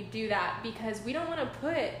 and we do that because we don't want to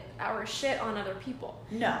put our shit on other people.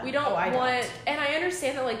 No. We don't and I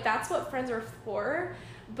understand that, like, that's what friends are for.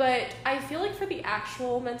 But I feel like for the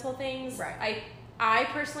actual mental things, right. I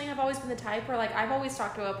personally have always been the type where, like, I've always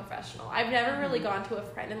talked to a professional. I've never really gone to a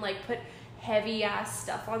friend and, like, put heavy ass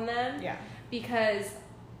stuff on them. Yeah. Because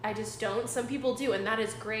I just don't. Some people do, and that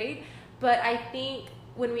is great. But I think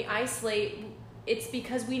when we isolate, it's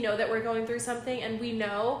because we know that we're going through something, and we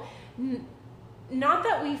know, not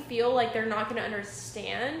that we feel like they're not going to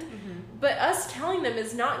understand, but us telling them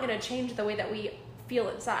is not going to change the way that we feel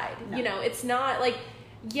inside. No. You know, it's not like,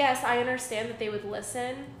 yes, I understand that they would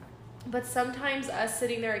listen, but sometimes us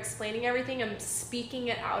sitting there explaining everything and speaking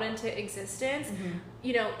it out into existence,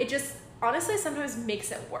 you know, it just honestly sometimes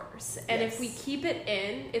makes it worse. And if we keep it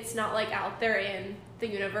in, it's not like out there in the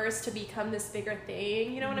universe to become this bigger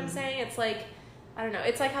thing. You know what I'm saying? It's like, I don't know.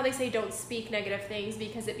 It's like how they say don't speak negative things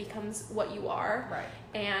because it becomes what you are. Right.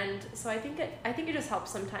 And so I think it just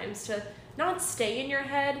helps sometimes to not stay in your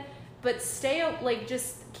head, but stay, like,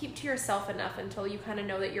 just keep to yourself enough until you kind of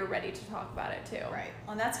know that you're ready to talk about it too. Right.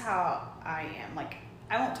 Well, and that's how I am. Like,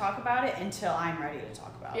 I won't talk about it until I'm ready to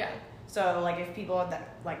talk about it. So, like, if people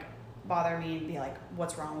that, like, bother me and be like,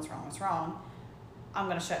 what's wrong? I'm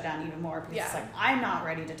going to shut down even more because it's like, I'm not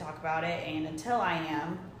ready to talk about it. And until I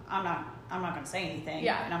am, I'm not going to say anything.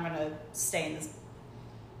 Yeah. And I'm going to stay in this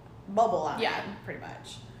bubble I'm in, pretty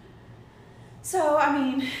much. So, I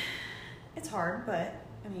mean, it's hard, but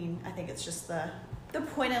I mean, I think it's just the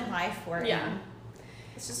point in life where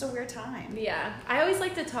it's just a weird time. Yeah. I always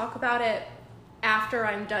like to talk about it after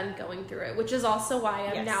I'm done going through it, which is also why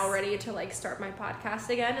I'm now ready to like start my podcast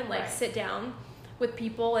again and like sit down with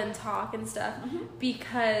people and talk and stuff,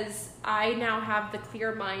 because I now have the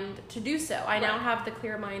clear mind to do so. I now have the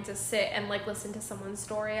clear mind to sit and like listen to someone's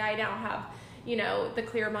story. I now have, you know, the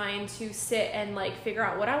clear mind to sit and like figure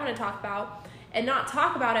out what I want to talk about and not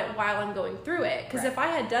talk about it while I'm going through it. Because if I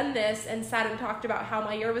had done this and sat and talked about how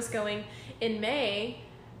my year was going in May,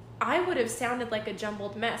 I would have sounded like a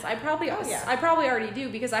jumbled mess. I probably already do,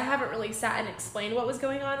 because I haven't really sat and explained what was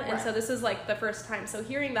going on. And so this is like the first time. So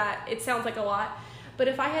hearing that, it sounds like a lot. But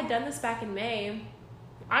if I had done this back in May,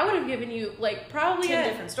 I would have given you like probably 10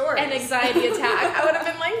 different stories. An anxiety attack. I would have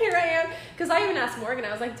been like, here I am. Because I even asked Morgan,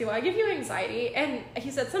 I was like, do I give you anxiety? And he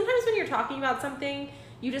said, sometimes when you're talking about something,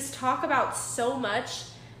 you just talk about so much,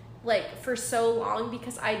 like for so long,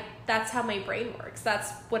 because that's how my brain works.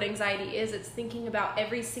 That's what anxiety is. It's thinking about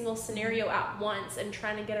every single scenario at once and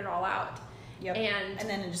trying to get it all out. Yep. And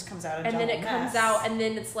then it just comes out and then it comes out, and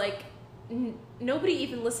then it's like nobody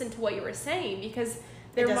even listened to what you were saying, because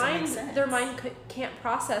their mind can't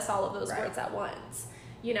process all of those words at once,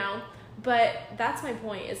 you know. But that's my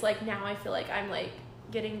point, is like now I feel like I'm like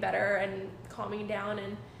getting better and calming down,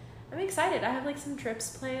 and I'm excited. I have like some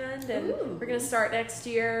trips planned, and we're gonna start next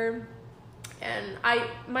year. And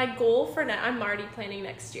my goal for I'm already planning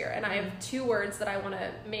next year, and I have 2 words that I want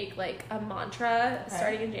to make like a mantra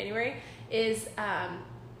starting in January is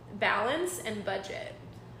balance and budget.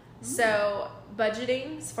 So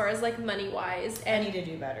budgeting as far as like money wise, and I need to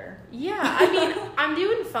do better. Yeah, I mean, I'm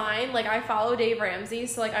doing fine. Like I follow Dave Ramsey,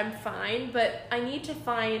 so like I'm fine, but I need to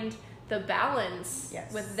find the balance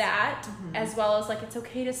with that, as well as like it's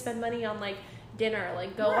okay to spend money on like dinner,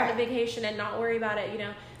 like go on a vacation and not worry about it, you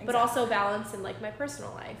know, but also balance in like my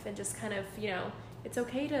personal life, and just kind of, you know, it's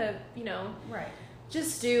okay to, you know,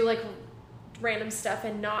 just do like random stuff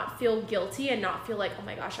and not feel guilty and not feel like, oh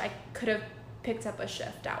my gosh, I could have picked up a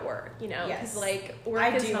shift at work, you know, because like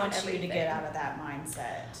work is not everything. I do want you to get out of that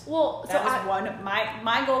mindset. Well, that was one of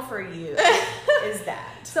my goal for you is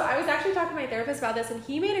that. So I was actually talking to my therapist about this, and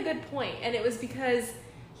he made a good point, and it was because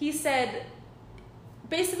he said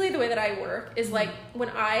basically the way that I work is like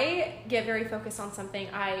when I get very focused on something,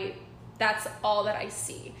 that's all that I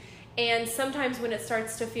see. And sometimes when it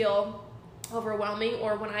starts to feel overwhelming,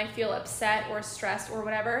 or when I feel upset or stressed or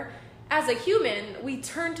whatever, as a human, we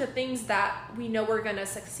turn to things that we know we're going to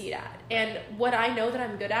succeed at. And what I know that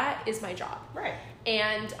I'm good at is my job. Right.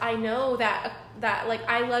 And I know that like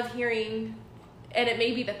I love hearing, and it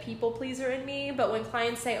may be the people pleaser in me, but when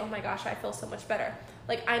clients say, oh my gosh, I feel so much better,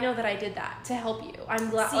 like I know that I did that to help you. I'm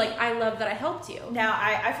glad, like I love that I helped you. Now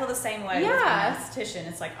I feel the same way with my esthetician.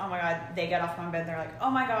 It's like, oh my God, they get off my bed and they're like,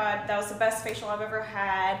 oh my God, that was the best facial I've ever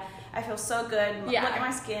had. I feel so good. Look at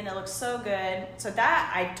my skin. It looks so good. So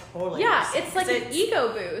that I totally understand. It's like an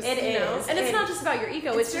ego boost. It is. And it's not just about your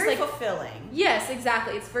ego. It's just very like fulfilling. Yes,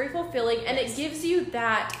 exactly. It's very fulfilling. And it gives you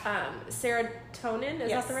that serotonin.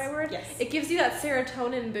 Is that the right word? Yes. It gives you that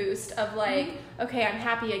serotonin boost of like, okay, I'm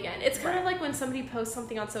happy again. It's kind of like when somebody posts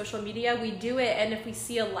something on social media, we do it, and if we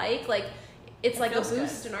see a like it's like a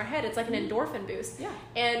boost in our head. It's like an endorphin boost. Yeah.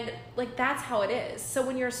 And like that's how it is. So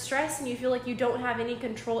when you're stressed and you feel like you don't have any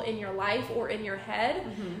control in your life or in your head,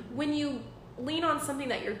 when you lean on something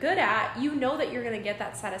that you're good at, you know that you're going to get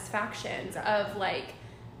that satisfaction of like,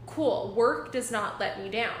 cool, work does not let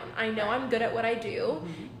me down. I know I'm good at what I do,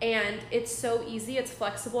 and it's so easy. It's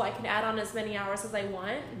flexible. I can add on as many hours as I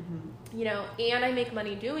want, you know, and I make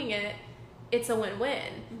money doing it. It's a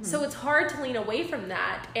win-win. So it's hard to lean away from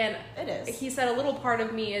that. And it is. He said a little part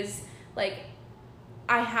of me is like,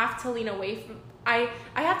 I have to lean away from, I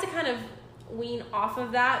have to kind of wean off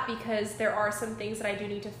of that, because there are some things that I do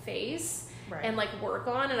need to face and like work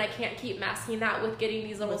on, and I can't keep masking that with getting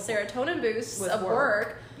these little serotonin boosts of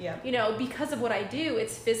work. Yeah. You know, because of what I do,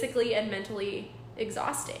 it's physically and mentally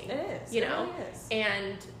exhausting. It is. You know? It really is.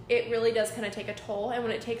 And it really does kind of take a toll. And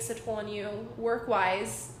when it takes a toll on you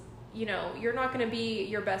work-wise, you know, you're not going to be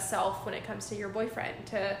your best self when it comes to your boyfriend.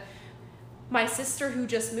 To my sister who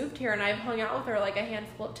just moved here, and I've hung out with her like a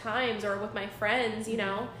handful of times, or with my friends, you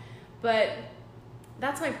know, but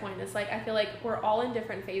that's my point. It's like, I feel like we're all in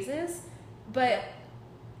different phases, but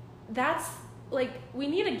that's like, we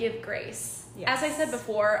need to give grace. As I said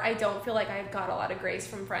before, I don't feel like I've got a lot of grace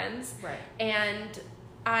from friends. Right. And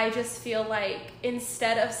I just feel like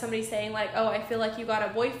instead of somebody saying like, oh, I feel like you got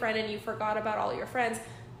a boyfriend and you forgot about all your friends,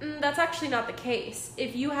 that's actually not the case.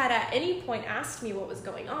 If you had at any point asked me what was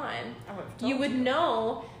going on, you would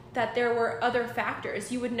know that there were other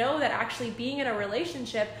factors. You would know that actually being in a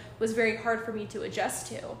relationship was very hard for me to adjust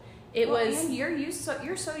to. And you're so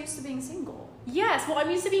used to being single. Yes, well, I'm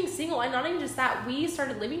used to being single, and not even just that, we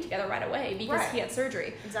started living together right away because he had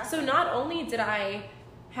surgery. Exactly. So not only did I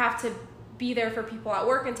have to be there for people at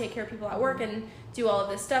work and take care of people at work and do all of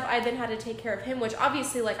this stuff, I then had to take care of him, which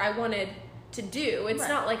obviously, like, I wanted to do. It's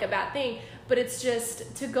not like a bad thing, but it's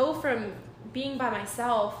just to go from being by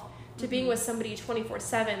myself to being with somebody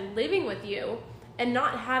 24/7, living with you, and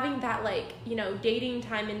not having that, like, you know, dating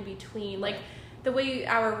time in between. Like, the way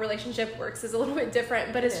our relationship works is a little bit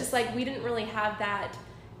different, but it's just like we didn't really have that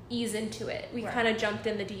ease into it. We kind of jumped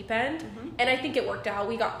in the deep end, and I think it worked out.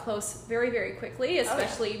 We got close very, very quickly,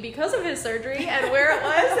 especially because of his surgery and where it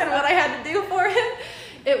was and what I had to do for him.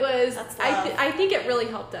 It was, I think it really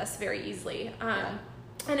helped us very easily.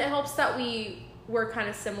 And it helps that we were kind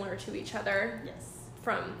of similar to each other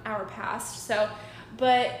from our past. So,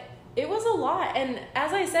 but it was a lot. And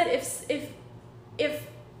as I said, if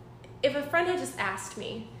a friend had just asked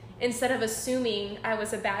me, instead of assuming I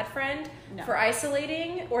was a bad friend for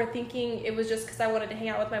isolating or thinking it was just because I wanted to hang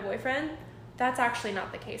out with my boyfriend, that's actually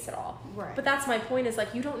not the case at all. Right. But that's my point, is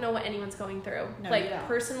like, you don't know what anyone's going through. No, like,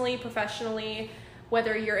 personally, professionally,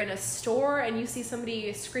 whether you're in a store and you see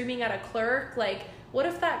somebody screaming at a clerk, like, what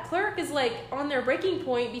if that clerk is like on their breaking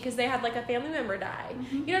point because they had like a family member die?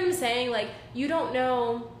 You know what I'm saying? Like, you don't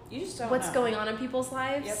know what's going on in people's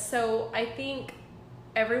lives. So I think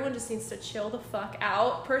everyone just needs to chill the fuck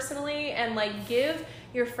out personally, and like give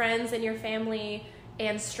your friends and your family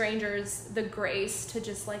and strangers the grace to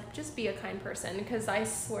just be a kind person. Because I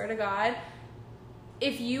swear to God,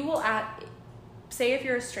 if you will say if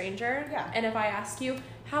you're a stranger and if I ask you,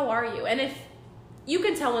 how are you? And if you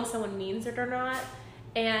can tell when someone means it or not,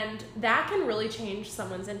 and that can really change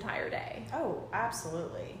someone's entire day. Oh,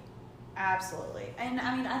 absolutely. Absolutely. And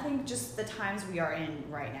I mean, I think just the times we are in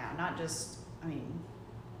right now, not just, I mean,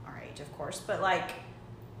 our age, of course, but like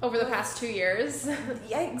over the past 2 years.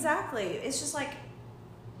 Yeah, exactly. It's just like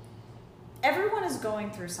everyone is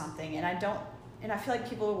going through something, and I feel like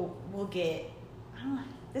people will get, I don't know,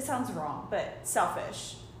 this sounds wrong, but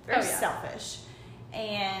selfish. Very selfish.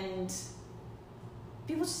 And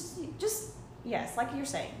people just yes, like you're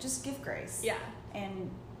saying, just give grace. Yeah.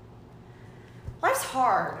 And life's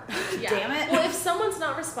hard. Damn it. Well, if someone's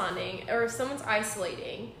not responding or if someone's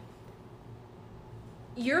isolating,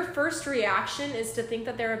 your first reaction is to think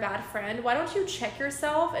that they're a bad friend. Why don't you check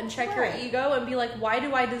yourself and check your ego and be like, why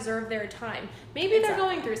do I deserve their time? Maybe they're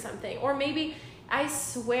going through something. Or maybe, I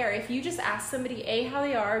swear, if you just ask somebody, A, how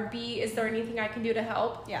they are, B, is there anything I can do to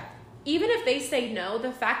help? Yeah. Even if they say no,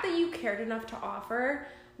 the fact that you cared enough to offer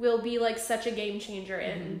will be like such a game changer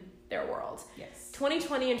in their world. Yes.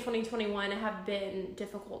 2020 and 2021 have been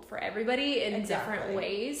difficult for everybody in different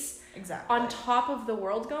ways. Exactly. On top of the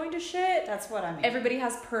world going to shit. That's what I mean. Everybody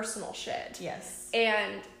has personal shit. Yes.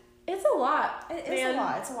 And it's a lot. It's a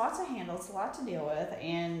lot. It's a lot to handle. It's a lot to deal with.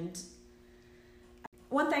 And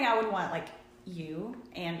one thing I would want, like, you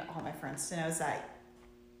and all my friends to know is that,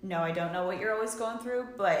 no, I don't know what you're always going through,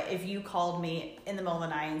 but if you called me in the middle of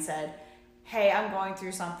the night and said, hey, I'm going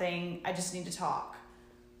through something, I just need to talk,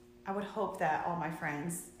 I would hope that all my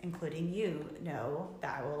friends, including you, know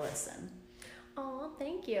that I will listen. Oh,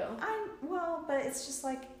 thank you. But it's just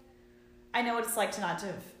like, I know what it's like to not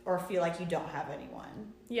to, or feel like you don't have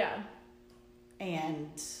anyone. Yeah.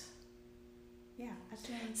 And, yeah.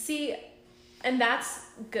 See, and that's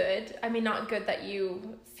good. I mean, not good that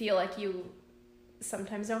you feel like you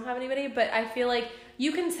sometimes don't have anybody, but I feel like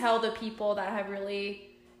you can tell the people that have really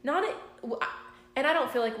and I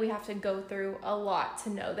don't feel like we have to go through a lot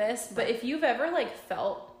to know this, but if you've ever like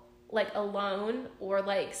felt like alone or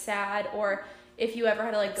like sad, or if you ever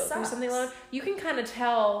had to like go through something alone, you can kind of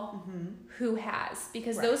tell who has,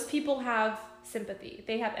 because those people have sympathy,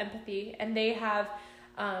 they have empathy, and they have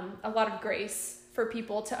a lot of grace for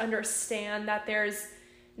people to understand that there's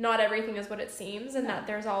not everything is what it seems, and that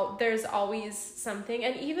there's always something.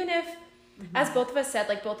 And even if, as both of us said,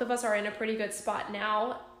 like both of us are in a pretty good spot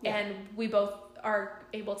now, and we both are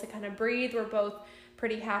able to kind of breathe. We're both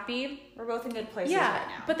pretty happy. We're both in good places right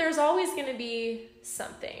now. But there's always going to be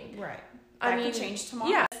something. Right. That could change tomorrow.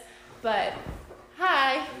 Yeah. But,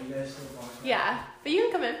 hi. Are you guys still talking? Yeah. But you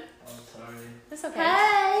can come in. I'm sorry. It's okay.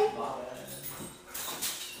 Hey. My bad.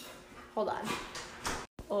 Hold on.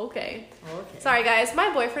 Okay. Sorry, guys.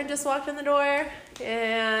 My boyfriend just walked in the door.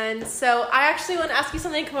 And so I actually want to ask you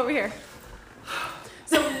something. Come over here.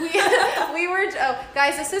 So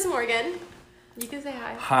Guys, this is Morgan. You can say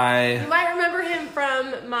hi. Hi. You might remember him from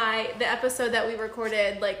the episode that we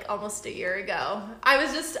recorded like almost a year ago. I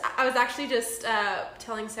was actually just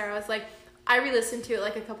telling Sarah, I was like, I re-listened to it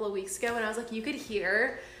like a couple of weeks ago, and I was like, you could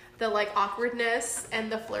hear the like awkwardness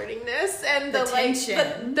and the flirtiness and the tension.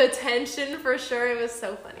 Like the tension for sure. It was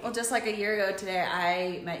so funny. Well, just like a year ago today,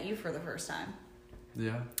 I met you for the first time.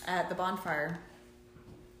 Yeah. At the bonfire.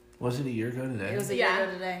 Was it a year ago today? It was a year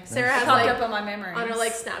ago today. Sarah has popped up on my memories. On her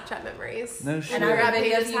like Snapchat memories. No shit. And I got a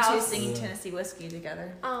video of you house. two singing Tennessee Whiskey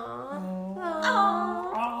together. Aww.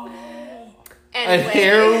 Aww. Anyway. And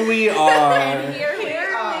here we are. And here we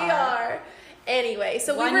are. Anyway,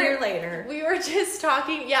 so 1 year later. We were just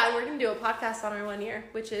talking, we're going to do a podcast on our 1 year,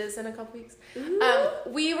 which is in a couple weeks.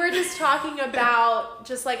 We were just talking about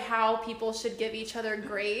just like how people should give each other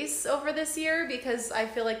grace over this year, because I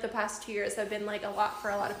feel like the past 2 years have been like a lot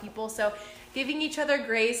for a lot of people. So giving each other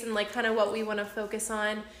grace and like kind of what we want to focus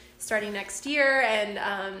on starting next year and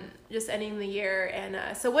just ending the year.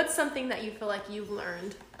 And so what's something that you feel like you've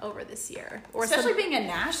learned over this year? Or especially being in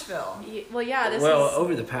Nashville.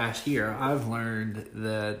 Over the past year, I've learned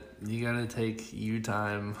that you got to take you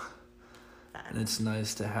time. And it's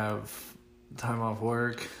nice to have time off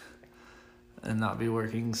work and not be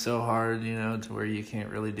working so hard, to where you can't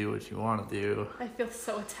really do what you want to do. I feel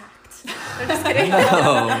so attacked. I'm just kidding.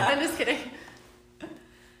 No. I'm just kidding.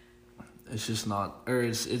 It's just not, or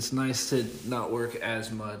it's nice to not work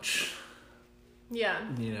as much. Yeah.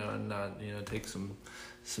 And not, take some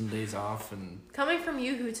days off. And coming from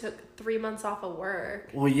you who took 3 months off of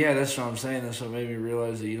work. Well, yeah, that's what I'm saying. That's what made me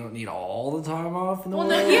realize that you don't need all the time off in the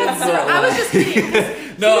world. No, I was just kidding.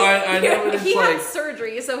 I know, but it's he had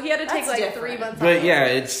surgery, so he had to take like different. 3 months off. But yeah,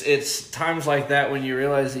 it's times like that when you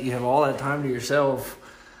realize that you have all that time to yourself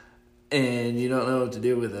and you don't know what to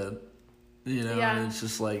do with it. And it's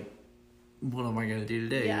just like, what am I going to do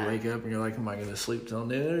today? Yeah. You wake up and you're like, am I going to sleep till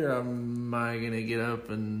noon, or am I going to get up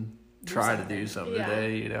and try to do something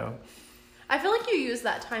today, I feel like you use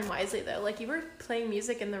that time wisely, though. Like, you were playing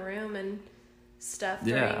music in the room and stuff. I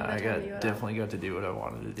definitely got to do what I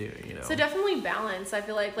wanted to do, So definitely balance. I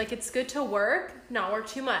feel like it's good to work, not work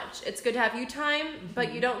too much. It's good to have you time,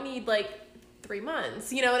 but you don't need, 3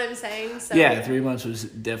 months. You know what I'm saying? So yeah, 3 months was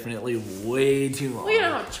definitely way too long. Well, you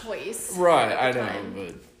don't have choice. Right, I know,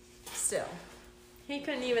 but still. He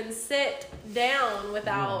couldn't even sit down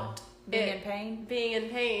without being in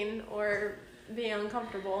pain or being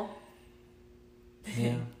uncomfortable.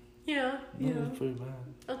 Yeah. Yeah. It was pretty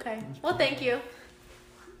bad. Okay. Well, thank you.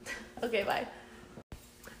 Okay, bye.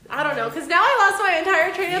 I don't know, because now I lost my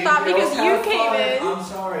entire train of thought because you came in. I'm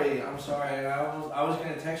sorry. I was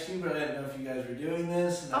going to text you, but I didn't know if you guys were doing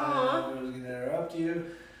this, and I didn't know if I was going to interrupt you.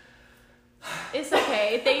 It's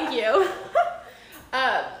okay. Thank you.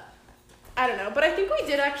 I don't know, but I think we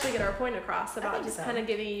did actually get our point across about just kind of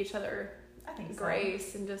giving each other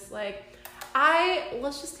grace and just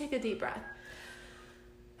let's just take a deep breath.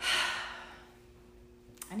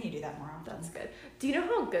 I need to do that more often. That's good. Do you know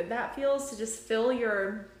how good that feels to just fill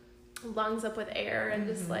your lungs up with air and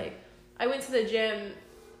just I went to the gym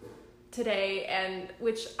today, and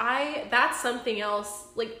that's something else.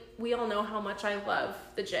 We all know how much I love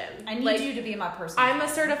the gym. I need you to be my personal trainer. I'm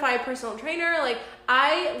a certified personal trainer.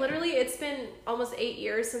 It's been almost 8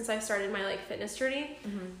 years since I started my fitness journey.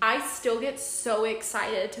 I still get so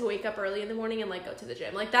excited to wake up early in the morning and go to the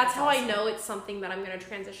gym. That's how awesome. I know it's something that I'm going to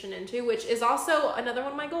transition into, which is also another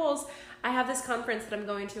one of my goals. I have this conference that I'm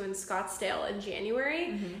going to in Scottsdale in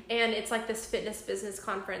January, and it's this fitness business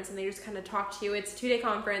conference, and they just kind of talk to you. It's a 2-day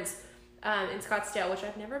conference in Scottsdale, which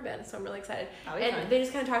I've never been, so I'm really excited. And they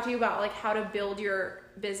just kind of talk to you about how to build your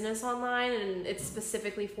business online, and it's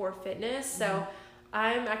specifically for fitness. So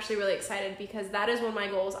I'm actually really excited because that is one of my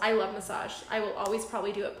goals. I love massage. I will always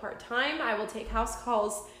probably do it part-time. I will take house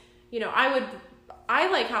calls. I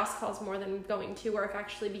like house calls more than going to work,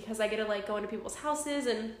 actually, because I get to go into people's houses,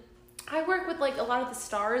 and I work with a lot of the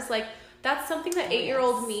stars. That's something that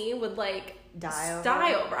 8-year-old me would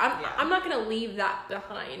die over. I'm not going to leave that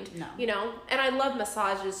behind, and I love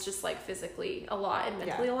massages just physically a lot and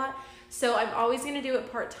mentally a lot. So I'm always going to do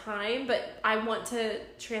it part-time, but I want to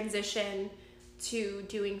transition to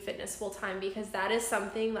doing fitness full-time because that is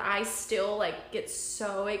something that I still get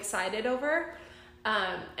so excited over.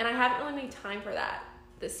 And I haven't really made time for that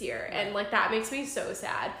this year. And that makes me so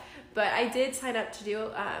sad, but I did sign up to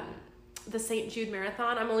do, the St. Jude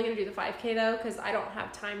Marathon. I'm only going to do the 5K though, because I don't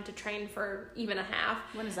have time to train for even a half.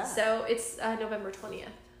 When is that? So it's November 20th.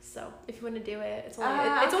 So if you want to do it, it's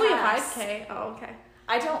only a 5K. Oh, okay.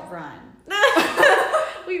 I don't run.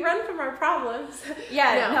 We run from our problems.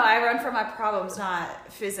 Yeah, no, I run from my problems,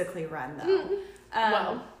 not physically run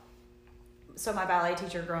though. So my ballet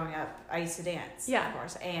teacher growing up, I used to dance, of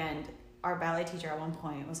course, and our ballet teacher at one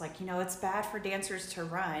point was like, it's bad for dancers to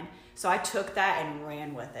run. So I took that and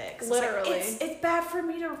ran with it. Literally. It's bad for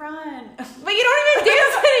me to run. But you don't even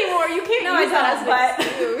dance anymore. You can't use that as an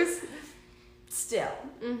excuse. Still.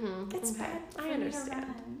 Mm-hmm. It's bad for I understand. Me to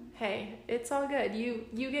run. Hey, it's all good. You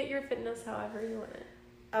get your fitness however you want it.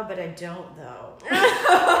 Oh, but I don't though.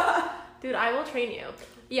 Dude, I will train you.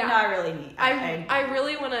 Yeah. No, I really need. I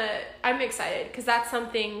really want to. I'm excited because that's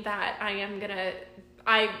something that I am gonna.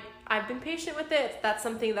 I've been patient with it. That's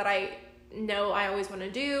something that I know I always want to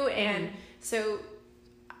do, and so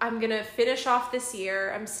I'm gonna finish off this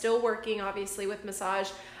year. I'm still working, obviously, with massage,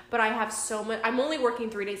 but I have so much. I'm only working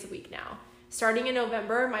 3 days a week now. Starting in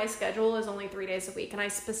November, my schedule is only 3 days a week, and I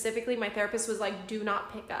specifically, my therapist was like, "Do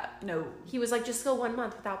not pick up." No. He was like, "Just go 1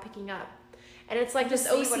 month without picking up." And it's like this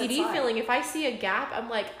OCD feeling. If I see a gap, I'm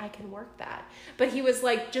like, I can work that. But he was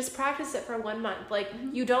like, just practice it for 1 month. Like,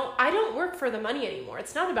 I don't work for the money anymore.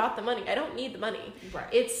 It's not about the money. I don't need the money. Right.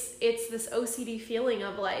 It's this OCD feeling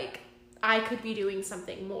of like, I could be doing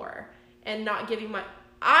something more and not giving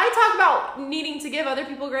I talk about needing to give other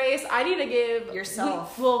people grace. I need to give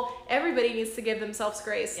yourself. Well, everybody needs to give themselves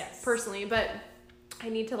grace personally, but I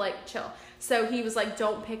need to like chill. So he was like,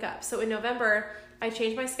 don't pick up. So in November, I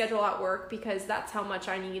changed my schedule at work because that's how much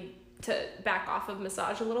I need to back off of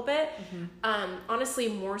massage a little bit. Honestly,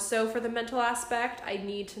 more so for the mental aspect. I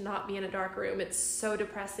need to not be in a dark room. It's so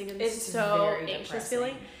depressing and it's so anxious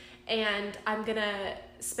feeling. And I'm going to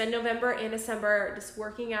spend November and December just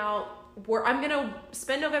working out. I'm going to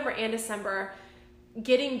spend November and December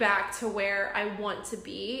getting back to where I want to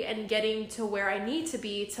be and getting to where I need to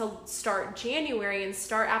be to start January and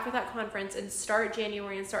start after that conference and start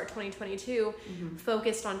January and start 2022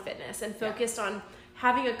 focused on fitness and focused on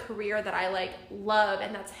having a career that I like love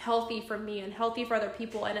and that's healthy for me and healthy for other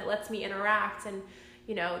people and it lets me interact and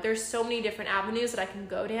there's so many different avenues that I can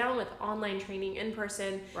go down with online training, in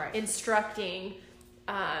person, instructing.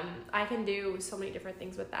 I can do so many different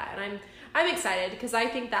things with that and I'm excited because I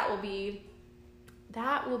think that will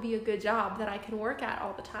be a good job that I can work at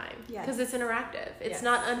all the time because it's interactive. It's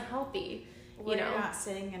not unhealthy. Well, you're not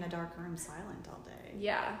sitting in a dark room silent all day.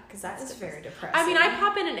 Yeah. Because that's very depressing. I mean, I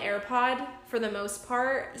pop in an AirPod for the most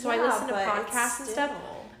part, so I listen to podcasts and stuff.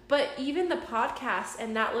 But even the podcast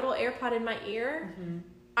and that little AirPod in my ear,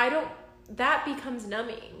 that becomes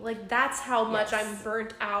numbing. Like, that's how much I'm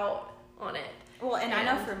burnt out on it. Well, and I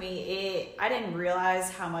know for me, I didn't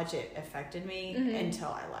realize how much it affected me until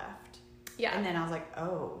I left. Yeah. And then I was like,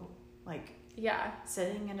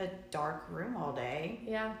 sitting in a dark room all day.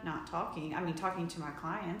 Yeah. Not talking. I mean, talking to my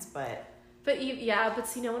clients, but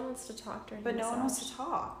see, no one wants to talk during But no one wants to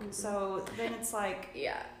talk. So then it's like...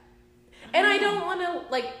 Yeah. And I don't want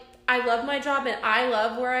to, I love my job and I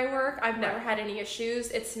love where I work. I've never had any issues.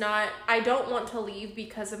 It's not... I don't want to leave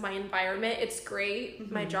because of my environment. It's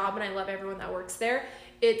great, my job, and I love everyone that works there.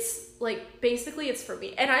 It's, basically it's for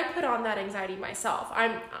me. And I put on that anxiety myself.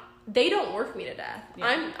 They don't work me to death.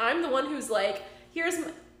 Yeah. I'm the one who's like, here's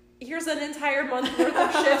an entire month worth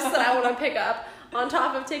of shifts that I want to pick up on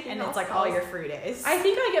top of taking. And it's like all your free days. I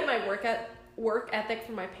think I get my work ethic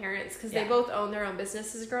from my parents because they both own their own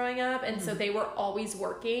businesses growing up, and so they were always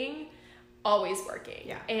working.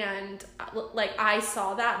 Yeah. And I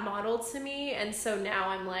saw that modeled to me, and so now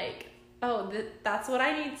I'm like, oh, that's what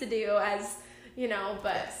I need to do as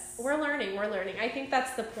But we're learning. I think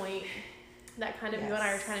that's the point. That kind of you and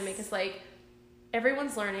I are trying to make is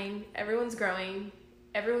everyone's learning, everyone's growing,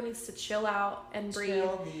 everyone needs to chill out and breathe.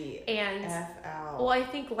 Chill the F out. Well, I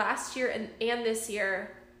think last year and this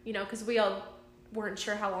year, because we all weren't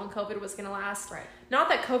sure how long COVID was going to last. Right. Not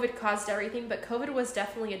that COVID caused everything, but COVID was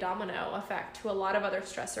definitely a domino effect to a lot of other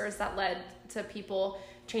stressors that led to people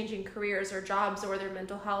changing careers or jobs or their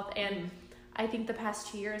mental health. And I think the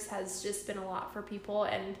past 2 years has just been a lot for people,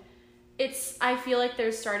 and I feel like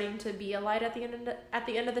there's starting to be a light at the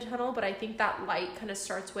end of the tunnel, but I think that light kind of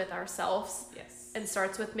starts with ourselves. Yes. And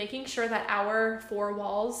starts with making sure that our 4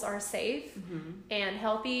 walls are safe and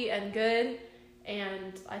healthy and good.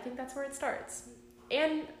 And I think that's where it starts.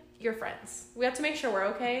 And your friends. We have to make sure we're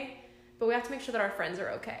okay, but we have to make sure that our friends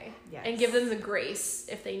are okay. Yes. And give them the grace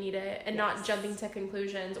if they need it and not jumping to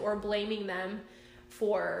conclusions or blaming them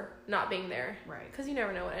for not being there. Right. Because you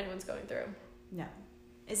never know what anyone's going through. No.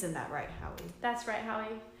 Isn't that right, Howie? That's right, Howie.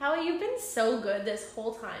 Howie, you've been so good this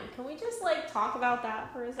whole time. Can we just, talk about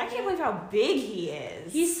that for a second? I can't believe how big he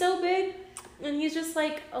is. He's so big, and he's just,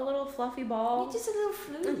 a little fluffy ball. He's just a little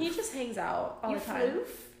floof. And he just hangs out all the time. Floof?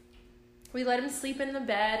 We let him sleep in the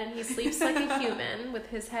bed, and he sleeps like a human with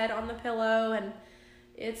his head on the pillow, and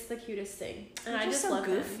it's the cutest thing. And I just love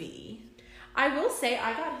goofy. him. I will say,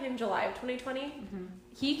 I got him July of 2020. Mm-hmm.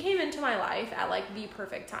 He came into my life at like the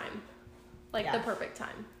perfect time. The perfect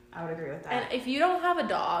time. I would agree with that. And if you don't have a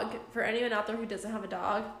dog, for anyone out there who doesn't have a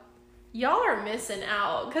dog, y'all are missing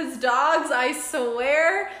out. Because dogs, I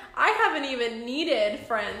swear, I haven't even needed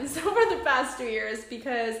friends over the past 2 years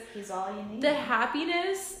because he's all you need. The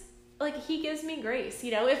happiness, he gives me grace.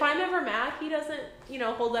 If I'm ever mad, he doesn't,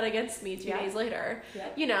 hold that against me 2 days later.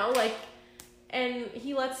 Yeah. And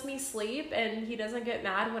he lets me sleep, and he doesn't get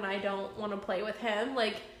mad when I don't want to play with him.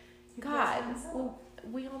 God,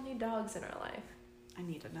 we all need dogs in our life. I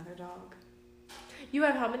need another dog. You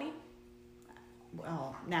have how many?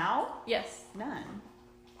 Well, now? Yes. None.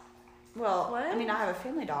 Well, what? I mean, I have a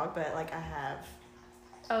family dog, but I have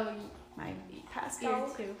my past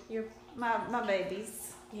dog. You too. My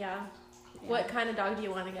babies. Yeah. What kind of dog do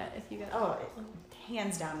you want to get if you get? Oh,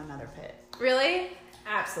 hands down another pit. Really?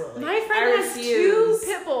 Absolutely. My friend has 2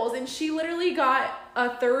 pit bulls, and she literally got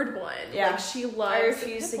a third one. Yeah. She loves. I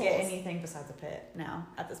refuse to get anything besides a pit now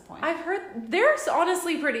at this point. I've heard they're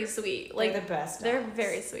honestly pretty sweet. They're the best dogs. They're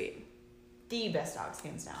very sweet. The best dogs,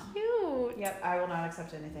 hands down. Cute. Yep, I will not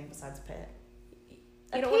accept anything besides a pit.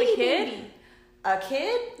 You don't want a kid? Baby. A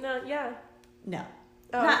kid? No, yeah. No.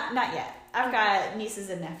 Oh. Not yet. I've got nieces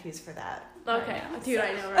and nephews for that. Okay. Right now, dude,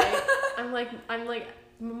 I know, right? I'm like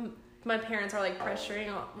my parents are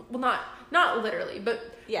pressuring on, well, not literally, but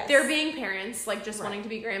yes. They're being parents, just wanting to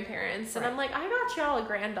be grandparents. And I'm like, I got y'all a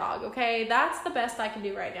grand dog, okay? That's the best I can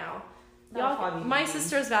do right now. My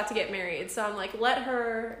sister's about to get married, so I'm like, let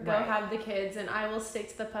her go have the kids, and I will stick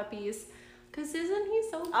to the puppies. Because isn't he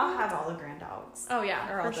so cute? I'll have all the grand dogs. Oh,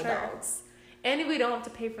 yeah, or all the dogs. And we don't have to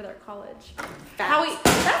pay for their college.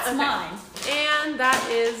 That's mine. And that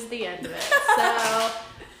is the end of it. So,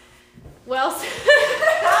 well,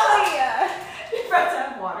 Howie! You're about to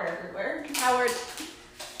have water everywhere. Howard.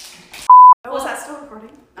 Was that still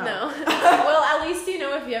recording? Oh. No. Well, at least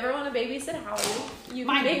if you ever want to babysit Howie, you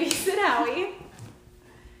can babysit Howie.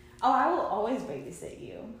 Oh, I will always babysit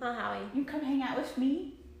you. Oh, Howie. You come hang out with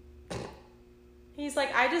me? He's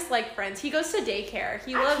like, I just like friends. He goes to daycare.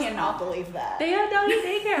 I cannot believe that. They have doggy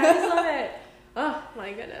daycare. I just love it. Oh,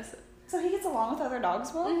 my goodness. So he gets along with other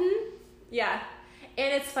dogs well? Mm-hmm. Yeah.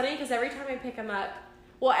 And it's funny because every time I pick him up,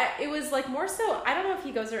 well, it was more so, I don't know if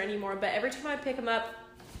he goes there anymore, but every time I pick him up,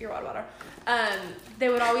 your water. They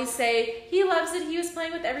would always say, he loves it. He was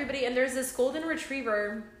playing with everybody. And there's this golden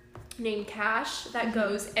retriever named Cash that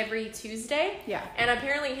goes every Tuesday. Yeah. And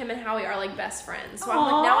apparently him and Howie are best friends. So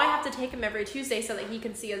I'm now I have to take him every Tuesday so that he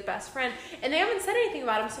can see his best friend. And they haven't said anything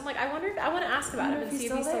about him. So I'm I wonder if I want to ask about him and see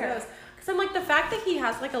if he still goes. Because I'm the fact that he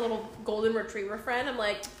has a little golden retriever friend, I'm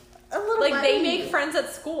a little buddy. They make friends at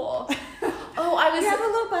school. You have a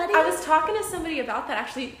little buddy? I was talking to somebody about that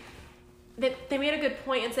actually. They made a good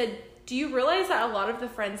point and said, do you realize that a lot of the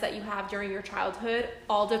friends that you have during your childhood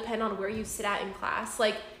all depend on where you sit at in class?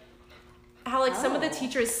 How some of the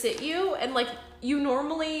teachers sit you, and you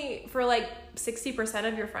normally for 60%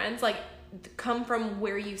 of your friends come from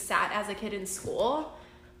where you sat as a kid in school.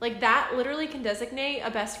 That literally can designate a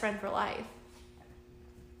best friend for life.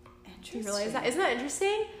 Interesting. Do you realize that? Isn't that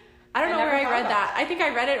interesting? I don't know where I read that. I think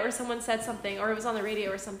I read it or someone said something or it was on the radio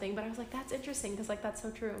or something, but I was that's interesting because that's so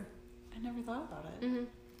true. I never thought about it. Mm-hmm.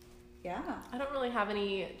 Yeah. I don't really have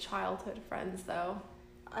any childhood friends though.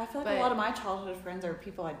 I feel a lot of my childhood friends are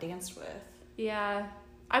people I danced with. Yeah.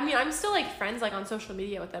 I mean, I'm still friends on social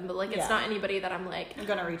media with them, but it's not anybody that I'm I'm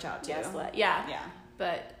gonna reach out to. Yeah.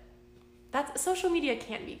 But social media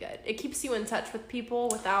can be good. It keeps you in touch with people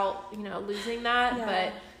without losing that. Yeah.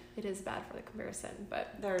 But it is bad for the comparison.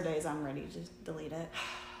 But there are days I'm ready to delete it.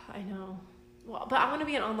 I know. Well, but I want to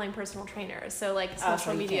be an online personal trainer, so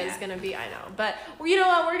social media is gonna be. I know, but you know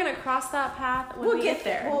what? We're gonna cross that path when we get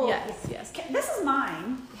there. Yes. This is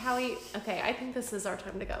mine, Howie. Okay, I think this is our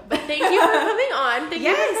time to go. But thank you for coming on. Thank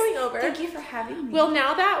you for coming over. Thank you for having me. Well,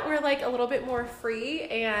 now that we're a little bit more free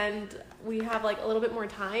and we have a little bit more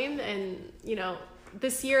time, and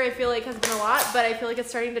this year I feel has been a lot, but I feel it's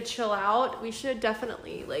starting to chill out. We should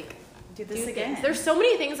definitely do this again. There's so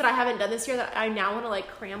many things that I haven't done this year that I now want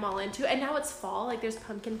to cram all into. And now it's fall. There's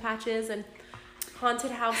pumpkin patches and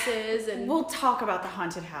haunted houses, and we'll talk about the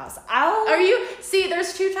haunted house.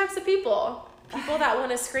 There's 2 types of people. People that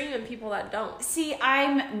want to scream and people that don't. See,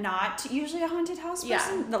 I'm not usually a haunted house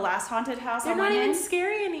person. Yeah. The last haunted house They're not even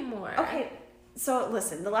scary anymore. Okay. So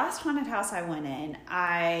listen, the last haunted house I went in,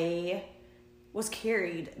 I was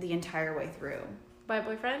carried the entire way through. By a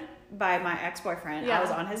boyfriend? by my ex-boyfriend. I was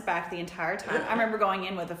on his back the entire time. I remember going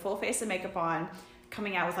in with a full face of makeup on,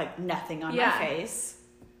 coming out with like nothing on my face.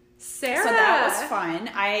 Sarah. So that was fun.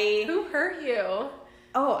 Who hurt you?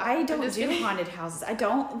 Oh, I don't do haunted houses. I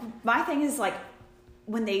don't. My thing is like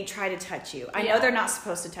when they try to touch you. I know they're not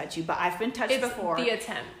supposed to touch you, but I've been touched before. The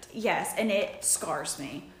attempt. Yes, and it scars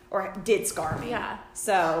me, or did scar me. Yeah.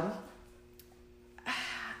 So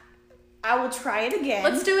I will try it again.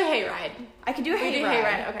 Let's do a hayride. I can do a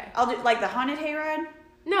hayride. Okay. I'll do like the haunted hayride.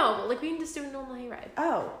 No, but like we can just do a normal hayride.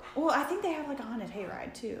 Oh, well, I think they have like a haunted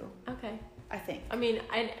hayride too. Okay. I think. I mean,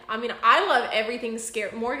 I love everything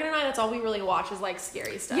scary. Morgan and I, that's all we really watch is like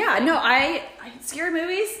scary stuff. Yeah, no, I scary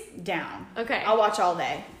movies down. Okay. I'll watch all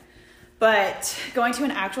day. But going to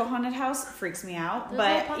an actual haunted house freaks me out.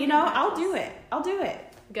 But you know, I'll do it. I'll do it.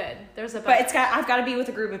 Good. But I've got to be with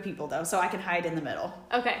a group of people though, so I can hide in the middle.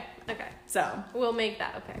 Okay. So we'll make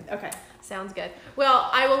that. Okay. Sounds good. Well,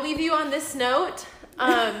 I will leave you on this note.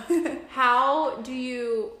 How do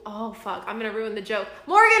you? Oh fuck! I'm gonna ruin the joke.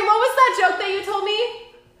 Morgan, what was that joke that you told me?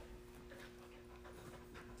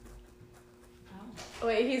 Oh.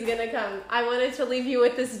 Wait, he's gonna come. I wanted to leave you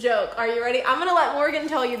with this joke. Are you ready? I'm gonna let Morgan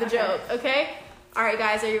tell you the joke. Okay. All right,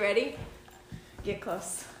 guys, are you ready? Get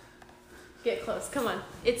close. Get close. Come on.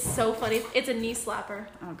 It's so funny. It's a knee slapper.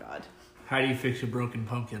 Oh God. How do you fix a broken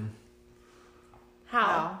pumpkin?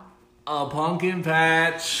 How? A pumpkin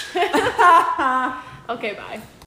patch. Okay, bye.